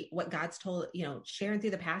what God's told, sharing through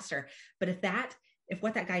the pastor. But if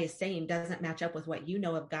what that guy is saying doesn't match up with what you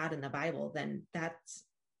know of God in the Bible, then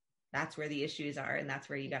that's where the issues are. And that's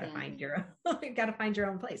where you got to find your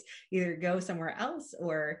own place. Either go somewhere else,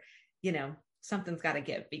 or, something's got to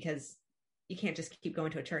give, because you can't just keep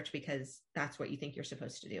going to a church because that's what you think you're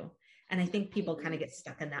supposed to do. And I think people kind of get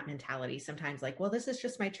stuck in that mentality sometimes, like, well, this is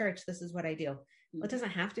just my church. This is what I do. Well, it doesn't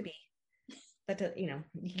have to be. But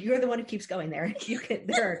you're the one who keeps going there.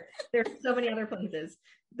 There are so many other places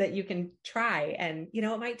that you can try, and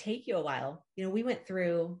it might take you a while. We went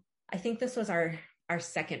through, I think this was our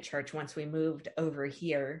second church once we moved over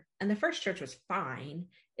here, and the first church was fine.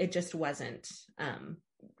 It just wasn't.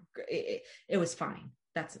 It was fine.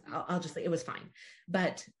 I'll just say it was fine.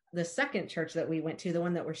 But the second church that we went to, the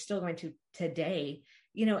one that we're still going to today,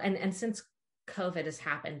 and since COVID has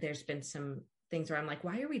happened, there's been some things where I'm like,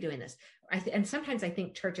 why are we doing this? And sometimes I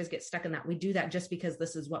think churches get stuck in that we do that just because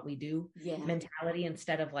this is what we do mentality,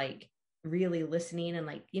 instead of like really listening. And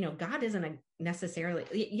like, God isn't necessarily,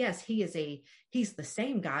 yes, he's the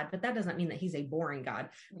same God, but that doesn't mean that he's a boring God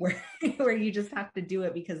where you just have to do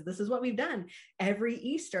it because this is what we've done every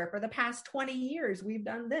Easter for the past 20 years. We've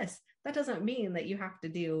done this. That doesn't mean that you have to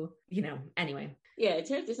do, anyway. Yeah.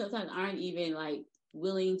 Churches sometimes aren't even like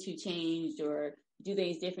willing to change or do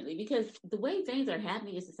things differently, because the way things are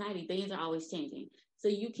happening in society, things are always changing. So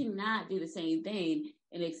you cannot do the same thing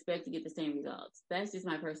and expect to get the same results. That's just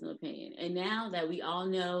my personal opinion. And now that we all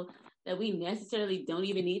know that we necessarily don't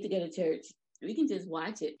even need to go to church, we can just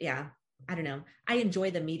watch it. Yeah. I don't know. I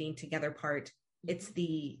enjoy the meeting together part. It's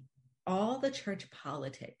all the church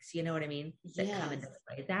politics, you know what I mean? That come into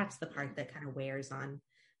play. That's the part that kind of wears on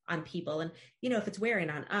people. And, if it's wearing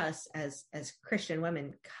on us as Christian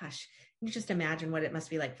women, gosh, you just imagine what it must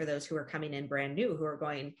be like for those who are coming in brand new, who are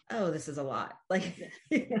going, oh, this is a lot. Like,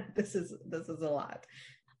 this is a lot.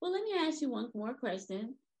 Well, let me ask you one more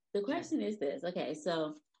question. The question is this. Okay.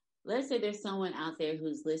 So let's say there's someone out there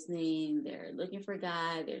who's listening. They're looking for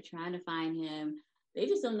God. They're trying to find him. They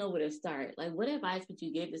just don't know where to start. Like, what advice would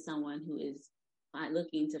you give to someone who is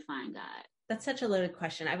looking to find God? That's such a loaded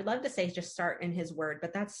question. I would love to say just start in his word,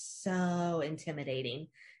 but that's so intimidating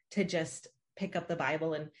to just pick up the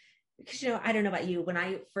Bible. And because, I don't know about you, when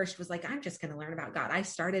I first was like, I'm just going to learn about God, I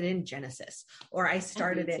started in Genesis, or I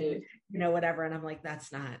started in, whatever. And I'm like,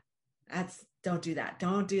 don't do that.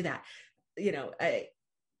 Don't do that.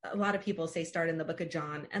 a lot of people say start in the book of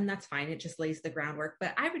John, and that's fine. It just lays the groundwork.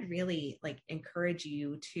 But I would really like encourage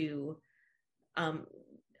you to,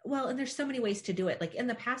 well, and there's so many ways to do it. Like in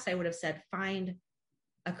the past, I would have said, find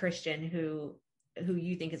a Christian who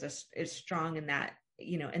you think is strong in that,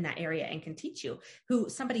 in that area and can teach you,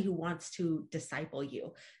 somebody who wants to disciple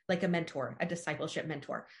you, like a mentor, a discipleship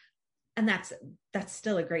mentor. And that's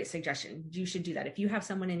still a great suggestion. You should do that. If you have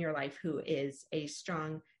someone in your life who is a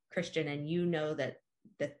strong Christian and you know that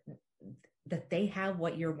they have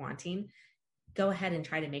what you're wanting, go ahead and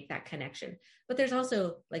try to make that connection. But there's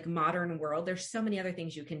also like modern world. There's so many other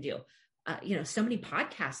things you can do. So many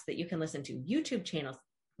podcasts that you can listen to, YouTube channels.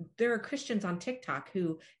 There are Christians on TikTok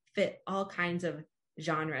who fit all kinds of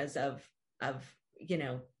genres of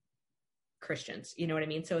Christians. You know what I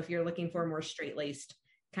mean? So if you're looking for a more straight-laced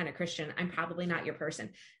kind of Christian, I'm probably not your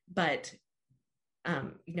person. But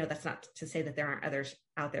that's not to say that there aren't others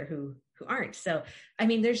out there who aren't. So I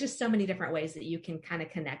mean, there's just so many different ways that you can kind of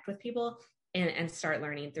connect with people and start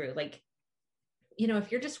learning through. Like,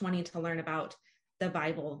 if you're just wanting to learn about the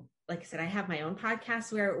Bible, like I said, I have my own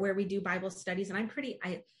podcast where we do Bible studies, and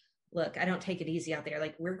I don't take it easy out there.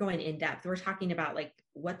 Like, we're going in depth. We're talking about like,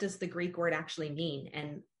 what does the Greek word actually mean?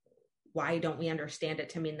 And why don't we understand it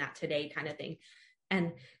to mean that today, kind of thing.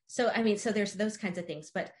 And so, I mean, so there's those kinds of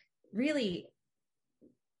things, but really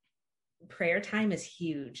prayer time is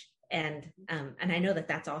huge. And I know that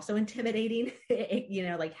that's also intimidating,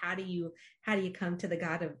 like how do you come to the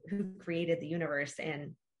God who created the universe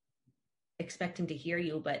and expect him to hear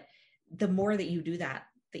you? But the more that you do that,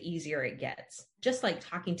 the easier it gets. Just like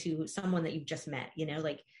talking to someone that you've just met,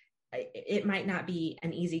 like it might not be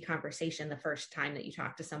an easy conversation the first time that you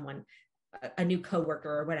talk to someone, a new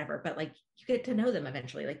coworker or whatever, but like you get to know them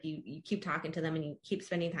eventually. Like you keep talking to them and you keep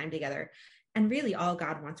spending time together. And really all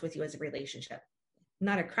God wants with you is a relationship,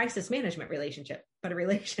 not a crisis management relationship, but a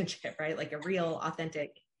relationship, right? Like a real,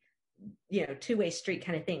 authentic, two-way street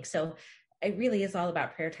kind of thing. So it really is all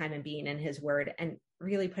about prayer time and being in his word and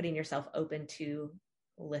really putting yourself open to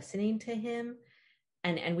listening to him.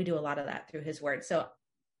 And we do a lot of that through his word. So,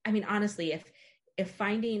 I mean, honestly, if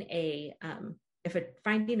finding a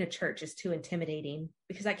church is too intimidating,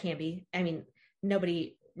 because that can be, I mean,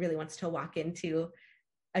 nobody really wants to walk into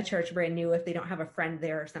a church brand new if they don't have a friend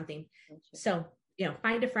there or something. So,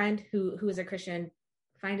 find a friend who is a Christian,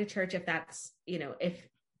 find a church if that's, if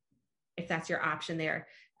that's your option there.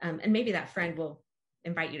 And maybe that friend will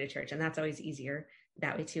invite you to church, and that's always easier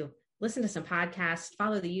that way too. Listen to some podcasts,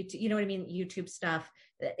 follow the YouTube, YouTube stuff.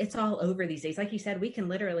 It's all over these days. Like you said, we can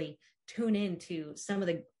literally tune into some of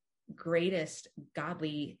the greatest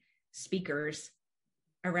godly speakers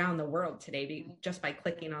around the world today just by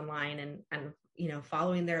clicking online and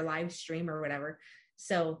following their live stream or whatever.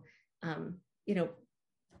 So,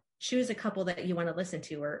 choose a couple that you want to listen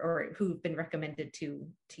to or who've been recommended to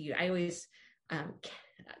you. I always,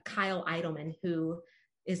 Kyle Idleman, who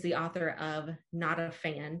is the author of Not a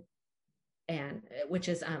Fan, and which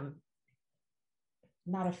is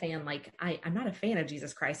not a fan, like I'm not a fan of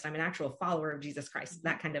Jesus Christ. I'm an actual follower of Jesus Christ,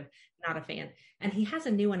 that kind of not a fan. And he has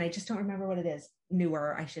a new one. I just don't remember what it is.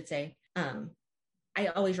 Newer, I should say. I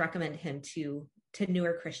always recommend him to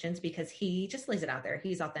newer Christians because he just lays it out there.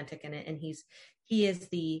 He's authentic in it. And he is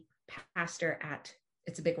the pastor at,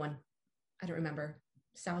 it's a big one. I don't remember,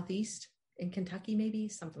 Southeast in Kentucky, maybe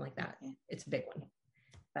something like that. Okay. It's a big one,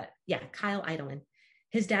 but yeah, Kyle Idleman.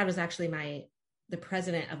 His dad was actually the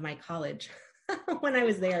president of my college when I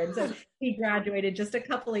was there. And so he graduated just a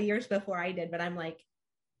couple of years before I did, but I'm like,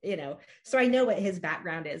 so I know what his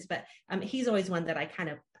background is, but he's always one that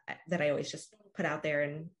I always just put out there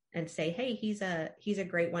and say, hey, he's a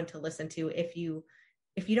great one to listen to if you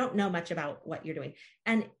don't know much about what you're doing.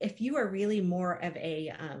 And if you are really more of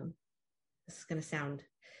a, this is going to sound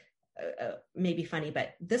maybe funny,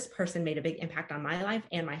 but this person made a big impact on my life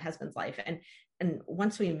and my husband's life. And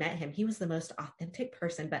once we met him, he was the most authentic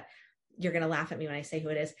person, but you're going to laugh at me when I say who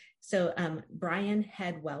it is. So Brian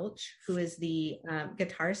Head Welch, who is the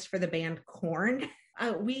guitarist for the band Korn.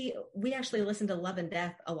 We actually listen to Love and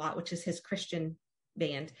Death a lot, which is his Christian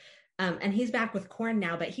band. And he's back with Korn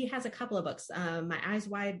now, but he has a couple of books, My Eyes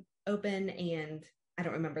Wide Open, and I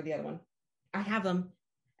don't remember the other one. I have them.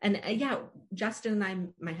 And Justin and I,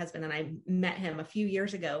 my husband and I, met him a few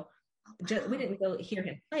years ago. We didn't go hear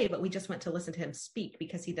him play, but we just went to listen to him speak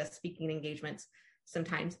because he does speaking engagements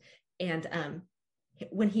sometimes. And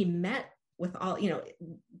when he met with all,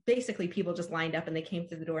 basically people just lined up and they came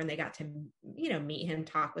through the door and they got to, meet him,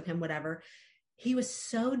 talk with him, whatever. He was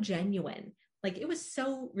so genuine. Like, it was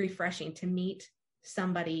so refreshing to meet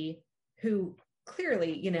somebody who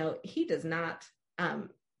clearly, he does not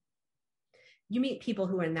you meet people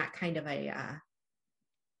who are in that kind of a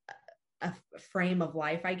frame of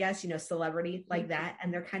life, I guess, celebrity like that.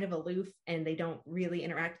 And they're kind of aloof and they don't really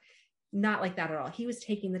interact. Not like that at all. He was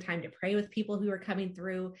taking the time to pray with people who were coming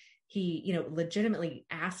through. He, legitimately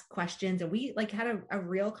asked questions, and we like had a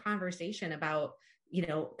real conversation about,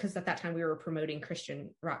 because at that time we were promoting Christian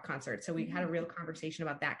rock concerts. So we had a real conversation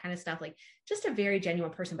about that kind of stuff, like just a very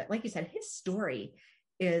genuine person. But like you said, his story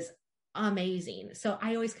is amazing. So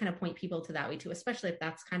I always kind of point people to that way too, especially if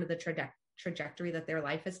that's kind of the trajectory that their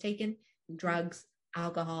life has taken: drugs,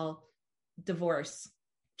 alcohol, divorce,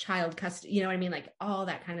 child custody, you know what I mean? Like all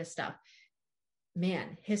that kind of stuff.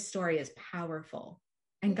 Man, his story is powerful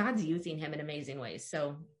and God's using him in amazing ways.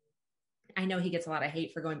 So I know he gets a lot of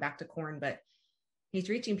hate for going back to corn, but he's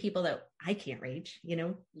reaching people that I can't reach,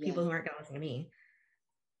 people who aren't going to listen to me.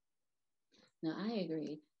 No, I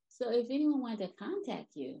agree. So if anyone wanted to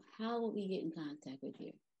contact you, how would we get in contact with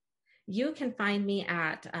you? You can find me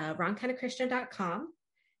at wrongkindofchristian.com.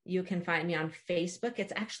 You can find me on Facebook.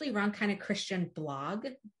 It's actually Wrong Kind of Christian blog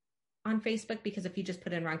on Facebook, because if you just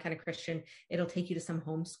put in Wrong Kind of Christian, it'll take you to some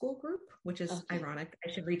homeschool group, which is ironic. I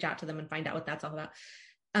should reach out to them and find out what that's all about.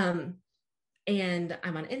 And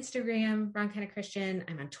I'm on Instagram, Wrong Kind of Christian.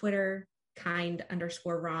 I'm on Twitter,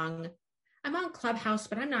 kind_wrong. I'm on Clubhouse,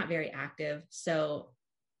 but I'm not very active. So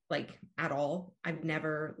like at all, I've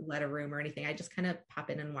never led a room or anything. I just kind of pop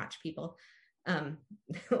in and watch people,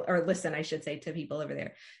 or listen, I should say, to people over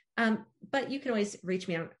there. But you can always reach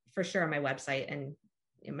me on, for sure, on my website, and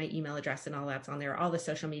my email address and all that's on there. All the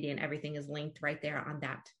social media and everything is linked right there on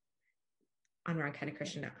that, on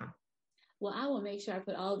wrongkindofchristian.com. Well, I will make sure I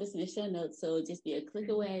put all of this in the show notes, so it'll just be a click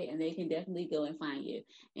away and they can definitely go and find you.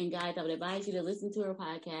 And guys, I would advise you to listen to her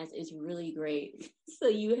podcast. It's really great. So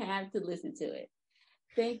you have to listen to it.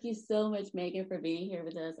 Thank you so much, Magan, for being here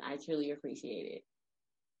with us. I truly appreciate it.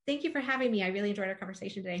 Thank you for having me. I really enjoyed our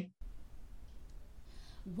conversation today.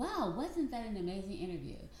 Wow, wasn't that an amazing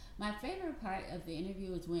interview? My favorite part of the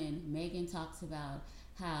interview is when Magan talks about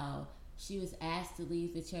how she was asked to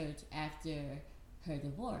leave the church after her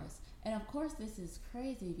divorce. And of course, this is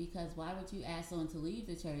crazy, because why would you ask someone to leave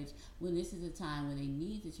the church when this is a time when they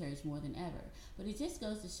need the church more than ever? But it just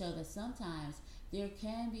goes to show that sometimes there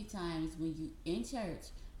can be times when you in church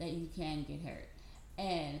that you can get hurt.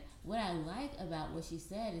 And what I like about what she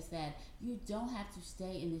said is that you don't have to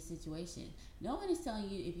stay in this situation. No one is telling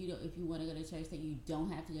you, if you want to go to church, that you don't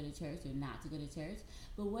have to go to church or not to go to church.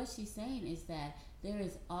 But what she's saying is that there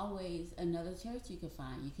is always another church you can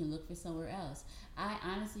find. You can look for somewhere else. I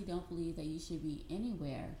honestly don't believe that you should be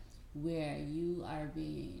anywhere where you are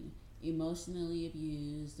being emotionally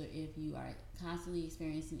abused, or if you are constantly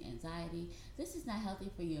experiencing anxiety. This is not healthy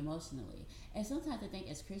for you emotionally. And sometimes I think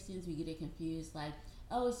as Christians we get it confused, like,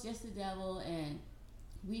 oh, it's just the devil and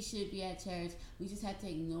we should be at church. We just have to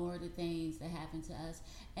ignore the things that happen to us.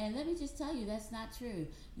 And let me just tell you, that's not true.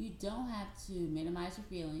 You don't have to minimize your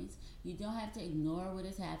feelings. You don't have to ignore what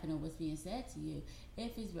has happened or what's being said to you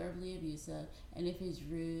if it's verbally abusive and if it's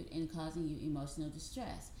rude and causing you emotional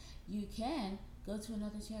distress. You can go to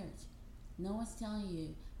another church. No one's telling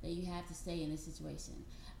you that you have to stay in this situation.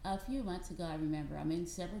 A few months ago, I remember, I'm in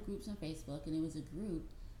several groups on Facebook, and it was a group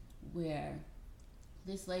where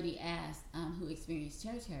this lady asked who experienced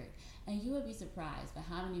church hurt, and you would be surprised by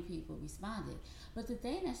how many people responded. But the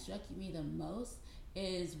thing that struck me the most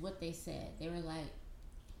is what they said. They were like,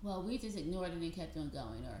 well, we just ignored it and kept on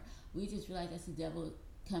going, or we just realized that's the devil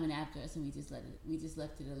coming after us and we just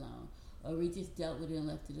left it alone, or we just dealt with it and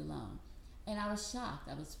left it alone. And I was shocked.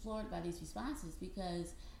 I was floored by these responses,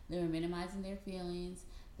 because they were minimizing their feelings.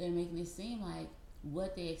 They're making it seem like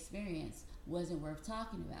what they experienced wasn't worth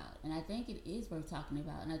talking about. And I think it is worth talking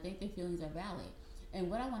about, and I think their feelings are valid. And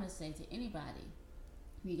what I want to say to anybody,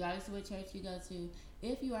 regardless of what church you go to,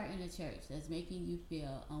 if you are in a church that's making you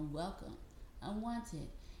feel unwelcome, unwanted,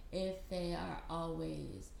 if they are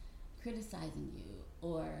always criticizing you,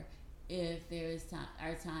 or if there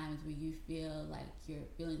are times where you feel like your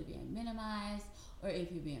feelings are being minimized, or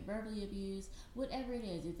if you're being verbally abused, whatever it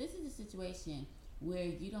is, if this is a situation where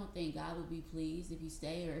you don't think God will be pleased if you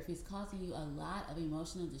stay, or if it's causing you a lot of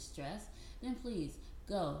emotional distress, then please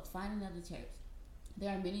go find another church.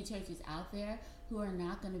 There are many churches out there who are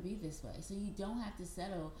not going to be this way. So you don't have to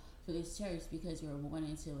settle for this church because you're born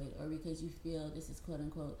into it, or because you feel this is quote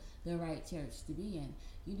unquote the right church to be in.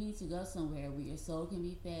 You need to go somewhere where your soul can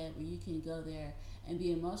be fed, where you can go there and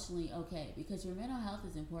be emotionally okay, because your mental health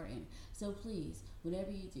is important. So please,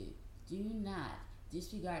 whatever you do not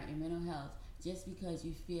disregard your mental health just because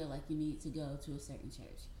you feel like you need to go to a certain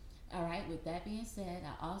church. All right, with that being said,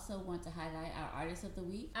 I also want to highlight our artist of the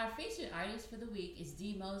week. Our featured artist for the week is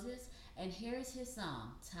D. Moses, and here is his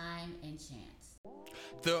song, Time and Chance.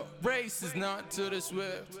 The race is not to the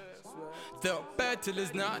swift, the battle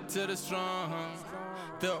is not to the strong,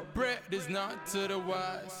 the bread is not to the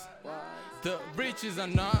wise, the riches are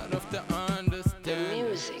not of the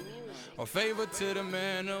understanding, or favor to the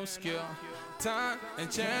man of skill. Time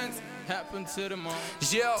and chance happen to the moment.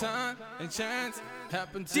 Yo, time and chance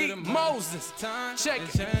happen to the moment. Moses, time check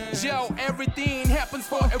it. Yo, everything happens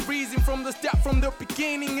for a reason from the start, from the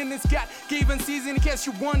beginning, and it's God given season. In case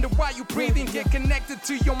you wonder why you breathing, get connected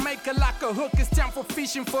to your maker like a hook. It's time for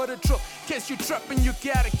fishing for the truck. Case you trapping, you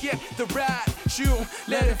gotta get the right shoe.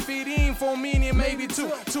 Let it fit in for a minute, maybe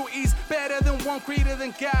two. Two is better than one, greater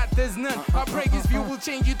than God. There's none. I pray His view will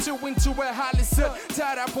change you two into a highly set.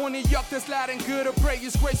 Tied up on the yoke that's light and good. I pray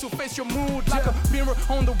His grace will face your mood like a mirror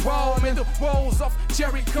on the wall. Man, the walls of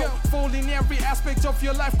Jericho, folding every aspect of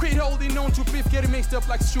your life. Quit holding on to beef, getting mixed up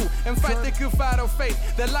like stew, and fight the good fight of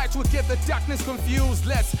faith. The light will get the darkness confused.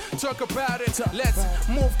 Let's talk about it. Let's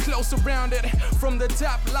move close around it. From the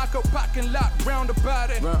top like a parking lot, round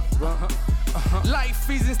about it. Life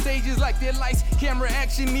is in stages like their lights, camera,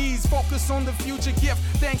 action needs. Focus on the future, give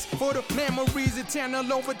thanks for the memories.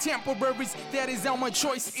 Eternal over temporaries, that is how my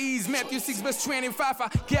choice is. Matthew 6 verse 25, I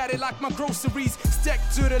got it like my groceries. Stuck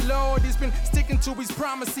to the Lord, He's been sticking to His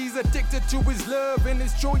promises. Addicted to His love, and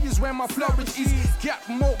His joy is where my flourish is. Got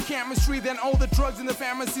more chemistry than all the drugs in the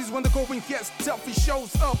pharmacies. When the going gets tough, He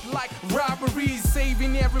shows up like robberies.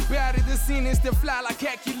 Saving everybody, the sinners that fly like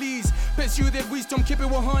Hercules. Pursue that wisdom, keep it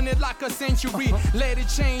 100 like a century. Let it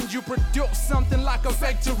change, you produce something like a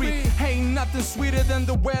factory. Ain't nothing sweeter than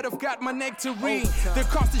the word of God, my nectarine. The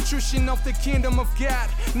constitution of the kingdom of God,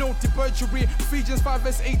 no debauchery. Ephesians 5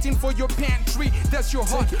 verse 18 for your pantry. That's your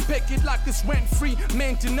heart, pack it like it's rent free.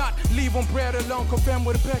 Man, do not leave on bread alone, confirm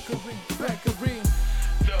with a bakery.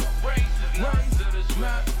 The race is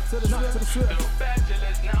not to the swift, the battle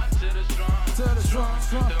is not to the strong,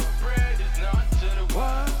 the bread is not to the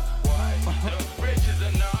wise, the riches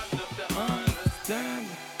are not of the understanding,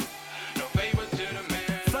 no favor to the man.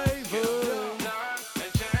 Time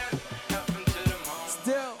and chance happen to the moment.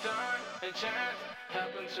 Time and chance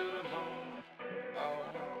happen to the moment.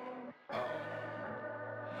 Oh.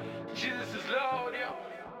 Jesus is Lord, yo.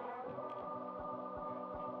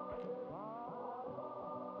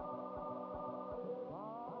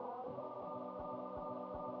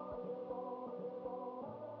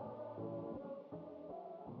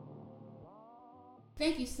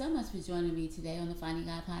 Thank you so much for joining me today on the Finding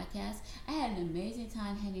God podcast. I had an amazing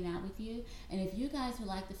time hanging out with you. And if you guys would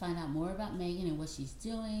like to find out more about Magan and what she's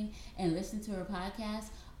doing and listen to her podcast,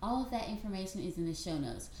 all of that information is in the show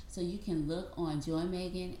notes. So you can look on Join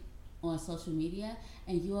Magan on social media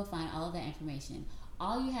and you will find all of that information.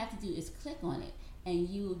 All you have to do is click on it and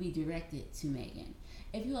you will be directed to Magan.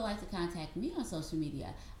 If you would like to contact me on social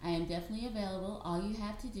media, I am definitely available. All you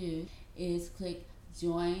have to do is click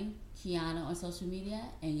Join Kiana on social media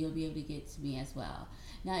and you'll be able to get to me as well.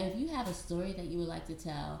 Now, if you have a story that you would like to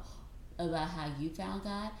tell about how you found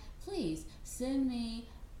God, please send me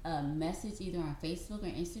a message either on Facebook or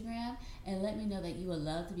Instagram and let me know that you would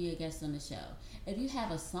love to be a guest on the show. If you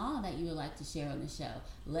have a song that you would like to share on the show,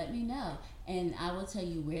 let me know and I will tell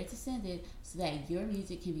you where to send it so that your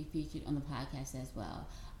music can be featured on the podcast as well.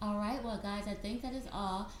 All right, well, guys, I think that is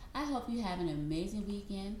all. I hope you have an amazing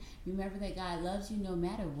weekend. Remember that God loves you no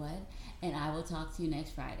matter what, and I will talk to you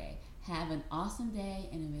next Friday. Have an awesome day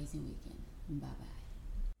and amazing weekend. Bye-bye.